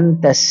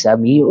أَنْتَ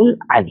السَّمِيعُ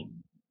الْعَلِيمُ.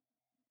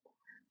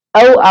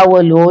 O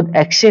our Lord,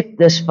 accept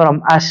this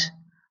from us.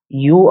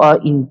 You are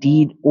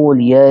indeed all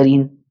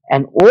hearing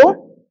and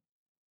all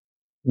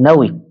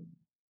knowing.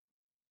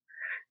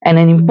 And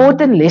an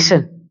important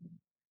lesson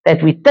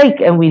that we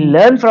take and we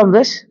learn from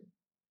this,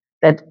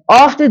 that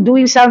after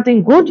doing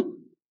something good,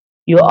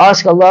 you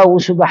ask Allah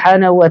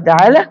subhanahu wa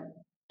ta'ala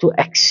to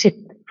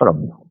accept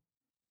from you.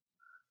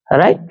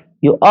 Alright?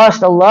 You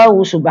ask Allah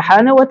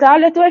subhanahu wa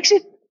ta'ala to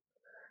accept.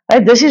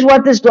 Right? This is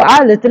what this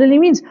dua literally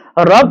means.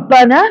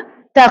 Rabbana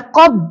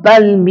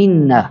taqabbal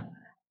minna.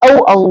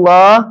 Oh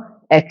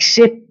Allah,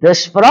 accept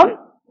this from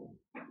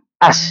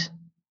us.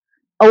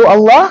 Oh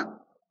Allah,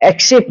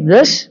 accept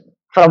this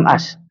from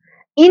us.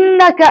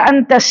 Innaka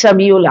anta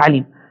samiul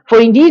alim.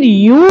 For indeed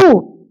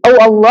you, oh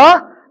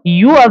Allah,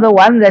 you are the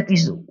one that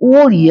is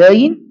all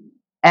hearing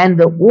and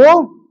the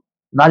all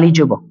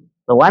knowledgeable.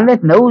 The one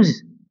that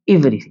knows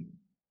everything.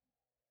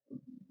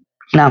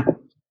 Now,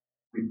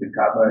 Did the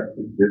Kaaba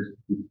exist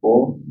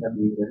before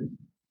Nabi Ibrahim?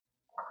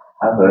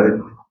 I've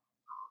heard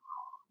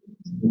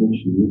the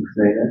Shuyukh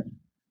say that.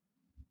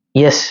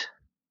 yes,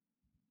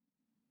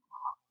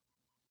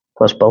 it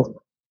was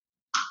built.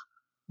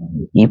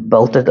 He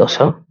built it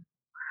also.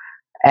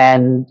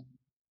 And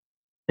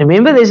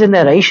remember, there's a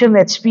narration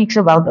that speaks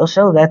about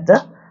also that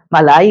the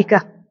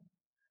Malaika,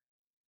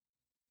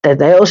 that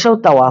they also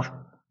tawaf.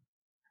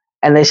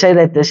 And they say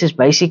that this is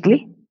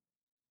basically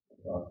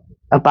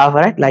above,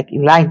 right? Like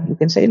in line. You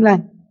can say in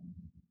line.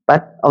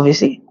 But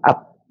obviously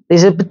up.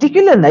 There's a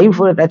particular name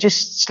for it that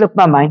just slipped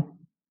my mind.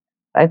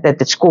 Right?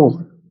 That it's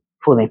called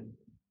for them.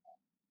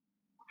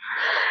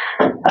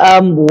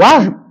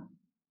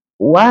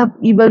 Wahb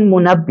ibn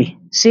Munabbi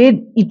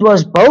said it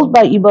was built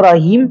by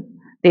Ibrahim,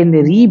 then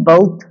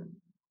rebuilt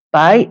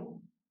by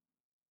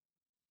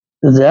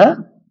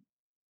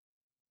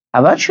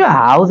I'm not sure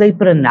how they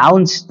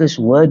pronounce this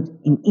word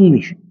in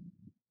English.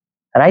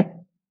 Right?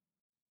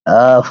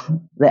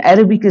 The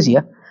Arabic is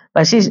here.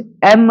 But it says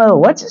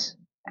what's this?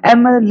 I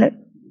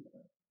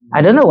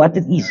don't know what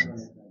it is.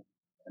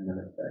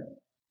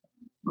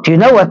 Do you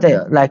know what they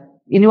like?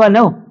 Anyone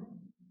know?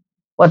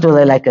 What were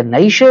they, like a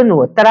nation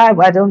or a tribe?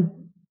 I don't.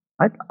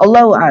 Right?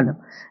 Allahu A'lam.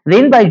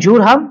 Then by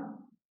Jurham,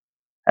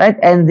 right?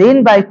 And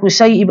then by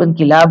Qusay ibn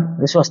Kilab,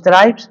 this was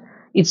tribes.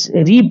 Its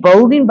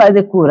rebuilding by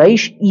the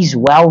Quraysh is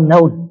well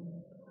known.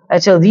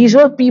 And so these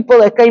were people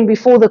that came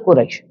before the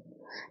Quraysh.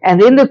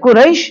 And then the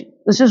Quraysh,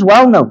 this is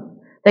well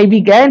known. They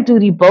began to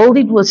rebuild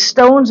it with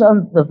stones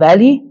on the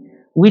valley,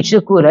 which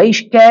the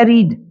Quraysh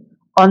carried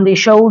on their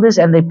shoulders,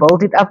 and they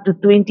built it up to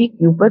 20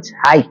 cubits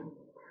high.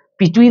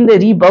 Between the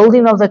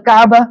rebuilding of the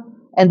Kaaba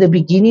and the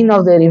beginning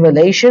of the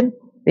revelation,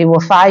 there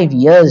were 5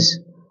 years.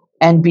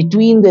 And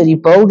between the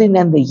rebuilding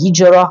and the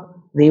Hijrah,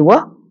 there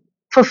were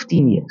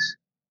 15 years.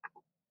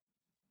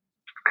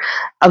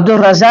 Abdul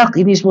Razak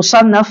in his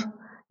Musannaf,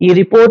 he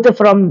reported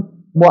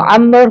from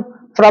Muammar,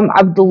 from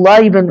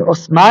Abdullah ibn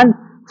Uthman,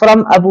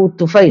 from Abu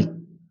Tufail,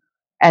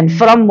 and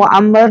from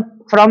Muammar,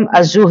 from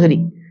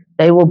Az-Zuhri.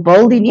 They were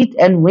building it,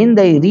 and when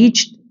they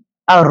reached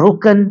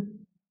Ar-Rukn,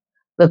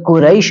 the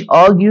Quraysh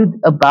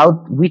argued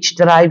about which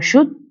tribe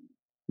should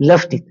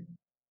lift it.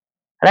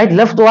 Right?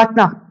 Lift what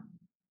now?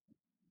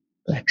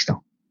 Black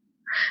stone.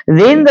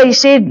 Then they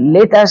said,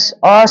 let us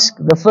ask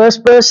the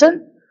first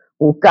person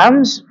who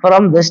comes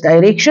from this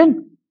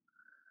direction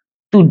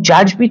to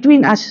judge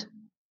between us.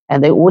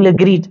 And they all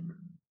agreed.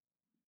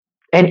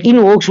 And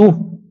in walks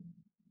who?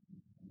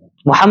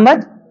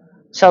 Muhammad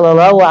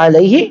sallallahu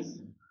alayhi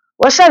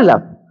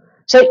wasallam.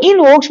 So in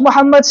walks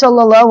Muhammad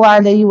sallallahu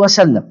alayhi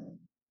wasallam.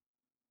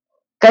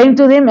 Came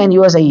to them, and he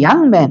was a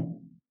young man.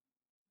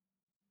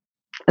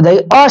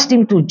 They asked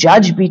him to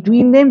judge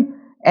between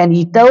them, and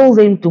he told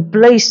them to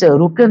place a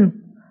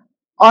rukn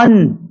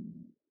on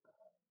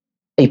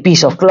a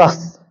piece of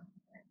cloth,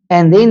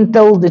 and then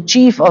told the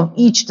chief of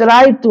each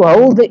tribe to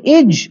hold the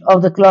edge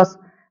of the cloth.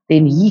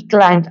 Then he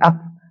climbed up,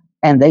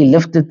 and they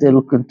lifted the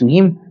rukn to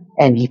him,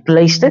 and he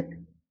placed it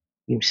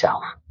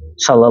himself.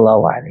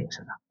 Sallallahu alayhi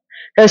wasallam.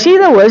 So see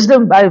the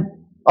wisdom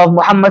of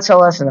Muhammad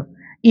sallallahu alaihi wasallam.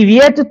 If he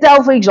had to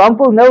tell, for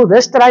example, no,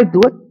 this tribe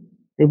do it,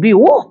 there'll be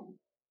war.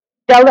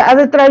 Tell the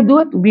other tribe do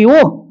it, there'll be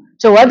war.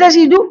 So what does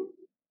he do?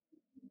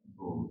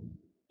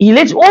 He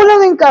lets all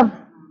of them come.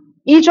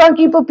 Each one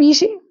keep a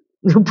PC,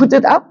 you put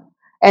it up,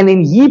 and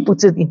then he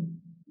puts it in.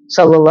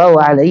 Sallallahu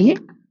alayhi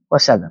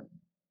wasallam.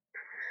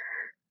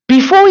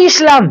 Before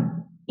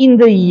Islam, in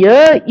the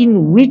year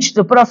in which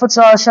the Prophet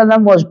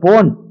ﷺ was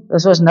born,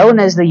 this was known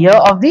as the year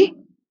of the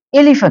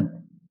elephant,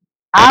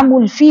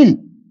 Amul Fil.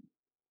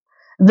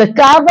 The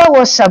Kaaba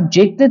was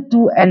subjected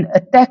to an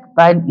attack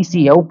by an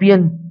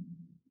Ethiopian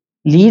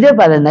leader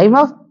by the name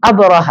of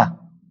Abraha,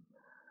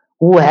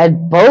 who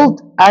had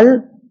built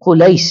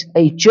Al-Qulais,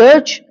 a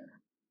church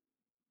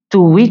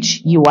to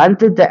which he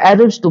wanted the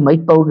Arabs to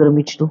make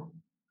pilgrimage to.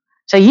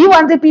 So he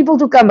wanted people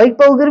to come make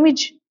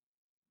pilgrimage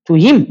to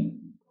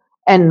him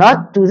and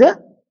not to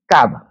the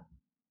Kaaba.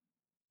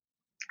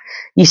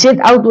 He set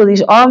out with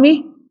his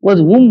army, with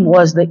whom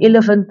was the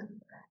elephant,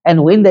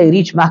 and when they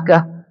reached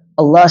Makkah,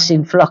 Allah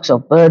sent flocks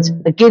of birds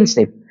against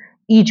them,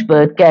 each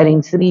bird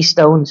carrying 3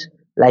 stones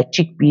like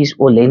chickpeas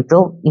or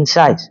lentil in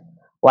size,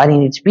 1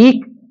 in its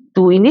beak,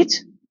 2 in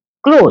its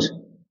claws.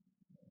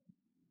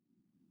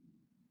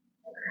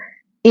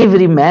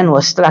 Every man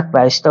was struck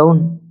by a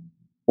stone,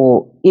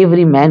 or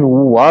every man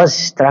who was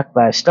struck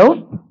by a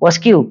stone was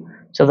killed.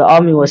 So the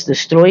army was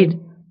destroyed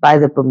by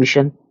the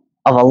permission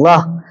of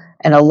Allah.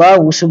 And Allah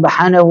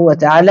subhanahu wa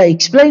ta'ala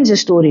explains the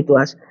story to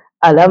us.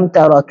 Alam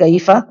tara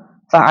kayfa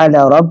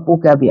fa'ala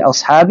rabbuka bi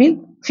ashabil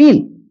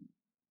fil.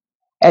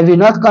 Have you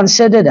not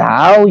considered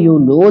how your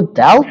Lord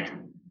dealt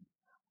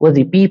with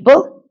the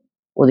people,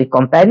 or the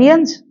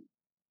companions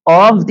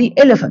of the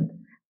elephant?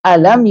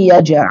 Alam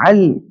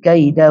yaj'al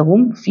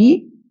kaydahum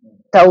fi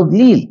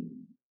tawdlil.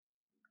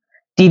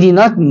 Did he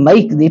not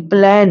make the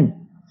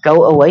plan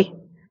go away?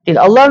 Did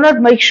Allah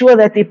not make sure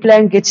that the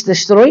plan gets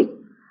destroyed?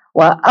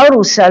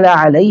 وَأَرْسَلَ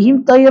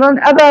عَلَيْهِمْ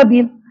طَيْرًا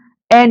أَبَابِيلَ.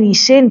 And he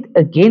sent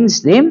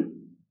against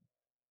them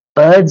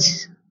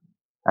birds,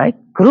 right?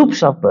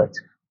 Groups of birds.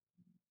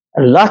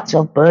 Lots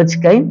of birds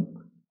came.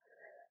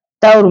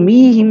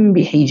 تَرْمِيهِمْ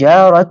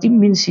بِحِجَارَةٍ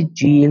مِّن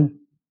سِجِّيلٍ.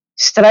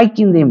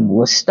 Striking them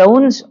with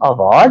stones of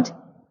hard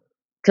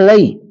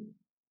clay.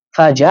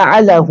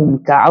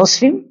 فَجَعَلَهُمْ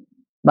كَعَصْفٍ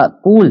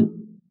مَأْكُولٍ.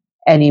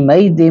 And he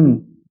made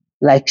them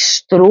like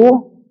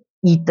straw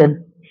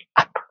eaten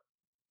up.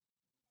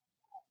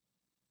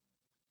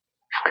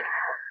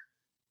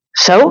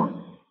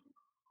 So,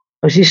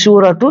 this is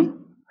Suratul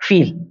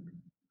Fil.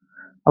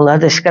 Allah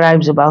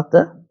describes about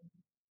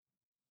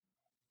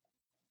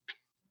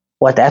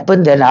what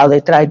happened and how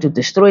they tried to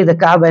destroy the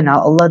Kaaba and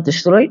how Allah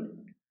destroyed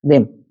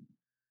them.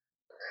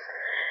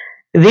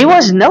 There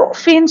was no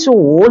fence or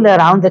wall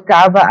around the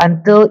Kaaba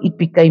until it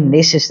became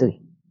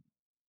necessary.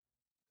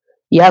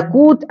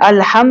 Yaqut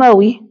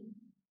al-Hamawi,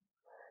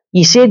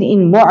 he said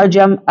in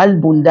Mu'jam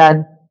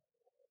al-Buldan,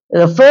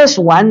 the first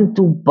one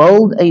to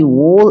build a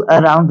wall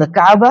around the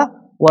Kaaba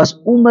was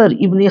Umar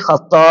ibn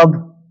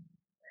Khattab.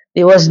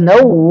 There was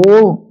no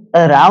wall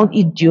around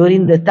it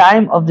during the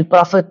time of the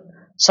Prophet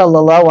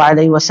sallallahu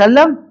alaihi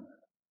wasallam,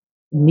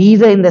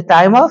 neither in the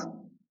time of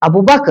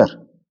Abu Bakr.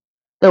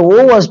 The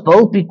wall was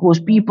built because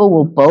people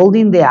were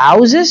building their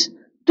houses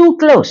too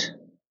close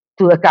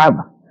to the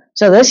Kaaba.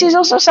 So this is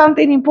also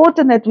something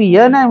important that we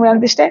hear now and we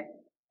understand.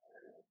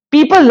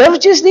 People live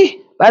just there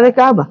by the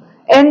Kaaba.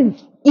 And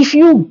if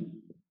you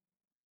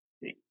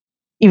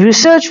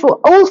search for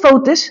old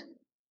photos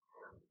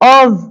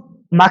of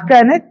Makkah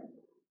and it,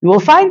 you will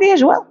find there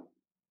as well.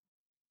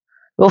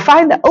 You will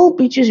find the old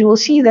pictures, you will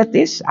see that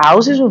these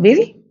houses were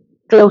very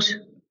close.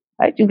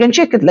 Right? You can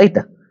check it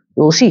later.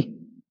 You will see.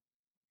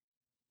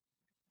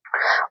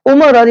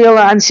 Umar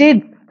radiallahu anh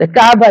said, the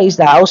Kaaba is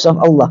the house of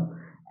Allah,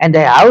 and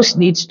the house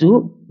needs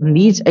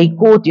a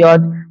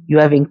courtyard. You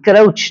have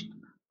encroached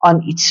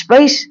on its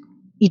space,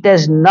 it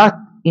has not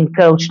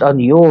encroached on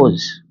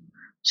yours.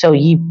 So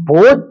he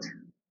bought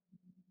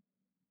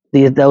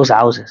those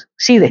houses.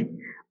 See there.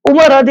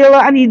 Umar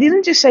radiallahu anh, he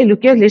didn't just say,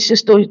 look here, let's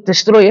just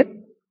destroy it.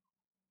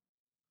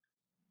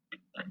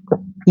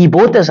 He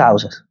bought those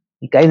houses.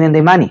 He gave them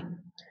the money,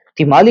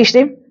 demolished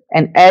them,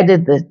 and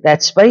added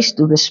that space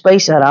to the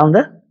space around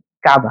the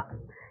Kaaba.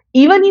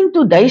 Even in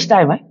today's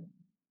time,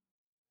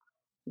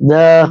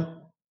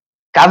 the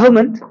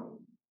government,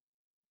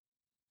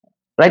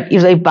 right,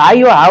 if they buy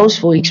your house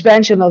for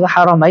expansion of the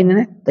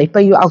Haramain, they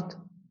pay you out.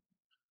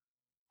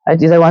 Right?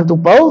 If they want to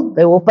build,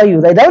 they will pay you.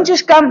 They don't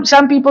just come,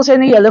 some people say,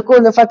 nee, look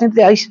on the fat into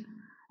the ice,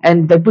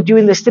 and they put you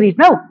in the street.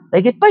 No,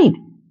 they get paid.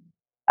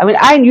 I mean,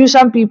 I knew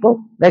some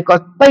people that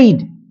got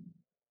paid,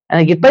 and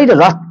they get paid a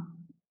lot,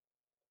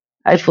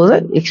 right, for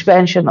the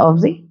expansion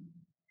of the.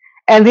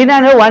 And then I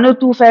know 1 or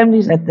 2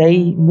 families that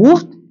they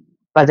moved,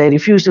 but they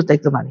refused to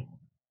take the money.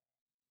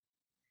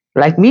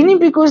 Like, meaning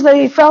because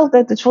they felt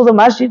that it's for the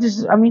masjid.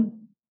 I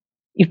mean,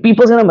 if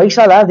people's going to make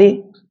salah there,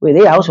 where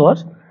their house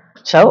was,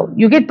 so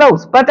you get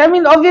both. But I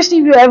mean, obviously,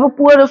 if you have a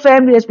poorer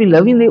family that's been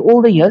living there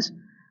all the years,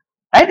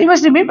 right, you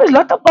must remember there's a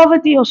lot of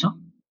poverty also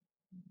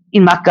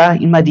in Makkah,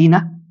 in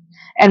Medina.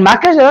 And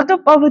Makkah has a lot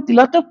of poverty, a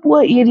lot of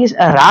poor areas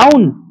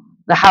around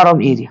the Haram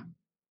area.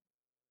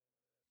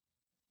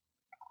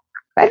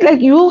 Right? Like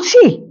you'll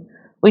see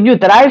when you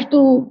drive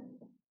to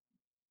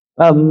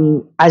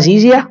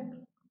Azizia,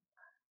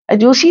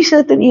 and you'll see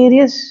certain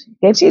areas. You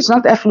can see it's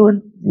not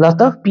affluent. A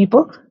lot of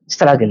people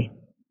struggling.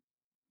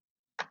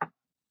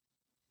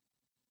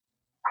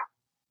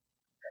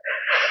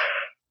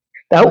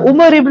 Now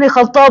Umar ibn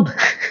Khattab,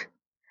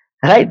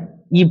 right?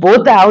 He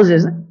bought the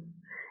houses,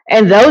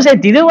 and those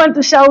that didn't want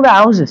to sell the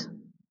houses,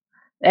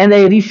 and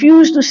they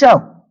refused to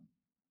sell,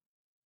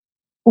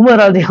 Umar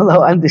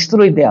radiallahu anh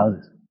destroyed the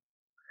houses,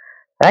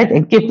 right?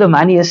 And kept the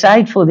money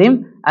aside for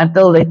them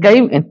until they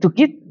came and took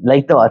it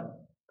later on.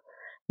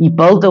 He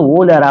built a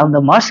wall around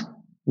the mosque,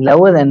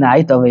 lower than the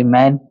height of a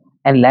man,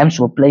 and lamps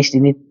were placed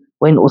in it.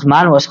 When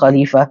Uthman was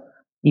Khalifa,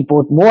 he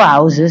bought more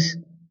houses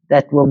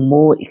that were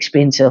more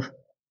expensive.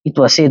 It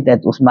was said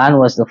that Uthman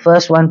was the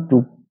first one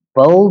to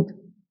build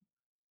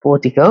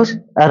porticos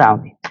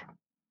around it.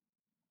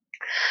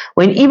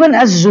 When Ibn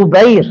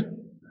az-Zubayr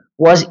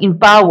was in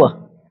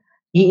power,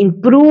 he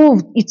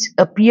improved its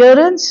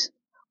appearance,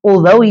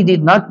 although he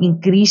did not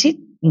increase it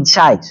in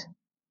size,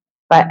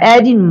 by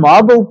adding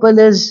marble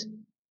pillars,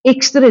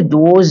 extra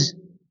doors,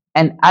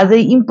 and other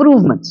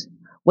improvements.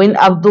 When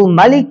Abdul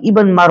Malik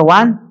ibn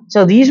Marwan,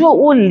 so these were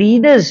all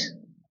leaders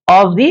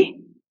of the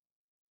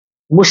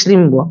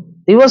Muslim world.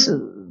 They was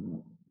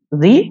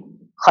the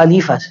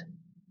Khalifas.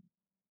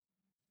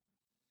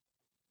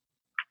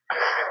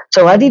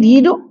 So what did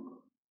he do?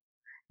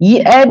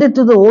 He added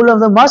to the wall of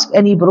the mosque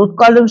and he brought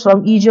columns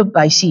from Egypt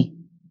by sea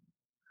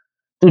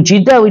to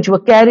Jeddah, which were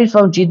carried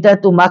from Jeddah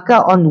to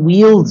Makkah on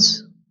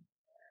wheels.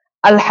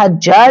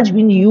 Al-Hajjaj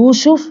bin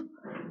Yusuf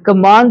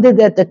commanded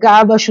that the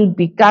Kaaba should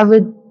be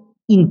covered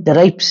in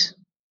drapes.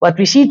 What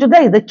we see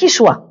today, the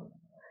Kiswa.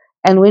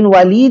 And when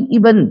Walid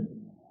ibn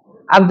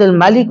Abdul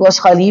Malik was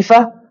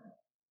Khalifa,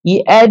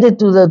 he added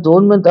to the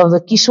adornment of the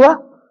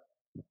Kiswa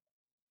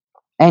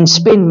and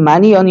spent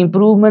money on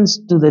improvements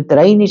to the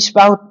drainage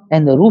spout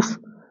and the roof.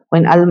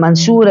 When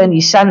Al-Mansur and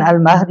his son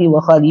Al-Mahdi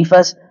were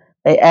Khalifas,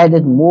 they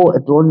added more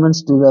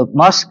adornments to the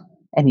mosque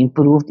and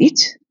improved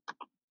its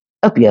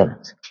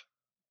appearance.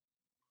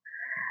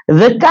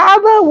 The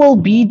Kaaba will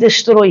be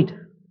destroyed.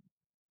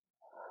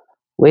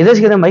 Whether it's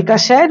going to make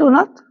us sad or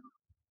not,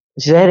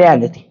 it's the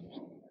reality.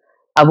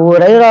 Abu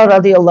Hurairah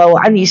radiallahu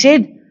anhu, he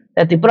said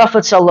that the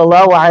Prophet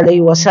sallallahu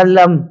alayhi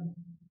wasallam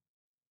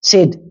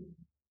said,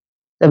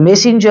 the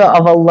messenger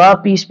of Allah,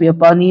 peace be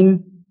upon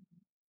him,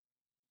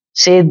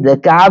 said the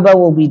Kaaba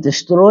will be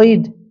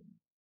destroyed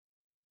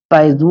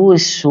by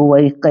those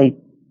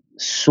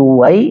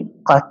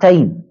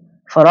Suwayqatain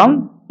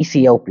from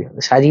Ethiopia.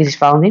 This hadith is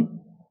found in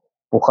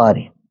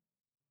Bukhari.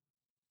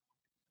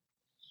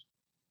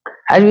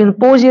 As we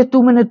pause here,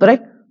 2-minute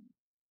break.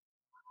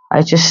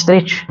 I just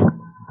stretch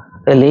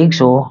the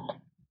legs or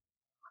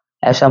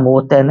have some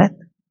water in it.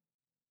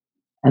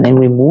 And then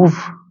we move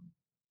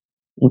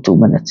in 2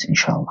 minutes,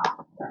 inshallah.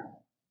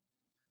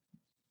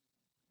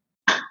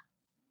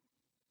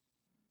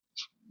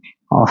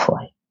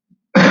 Halfway.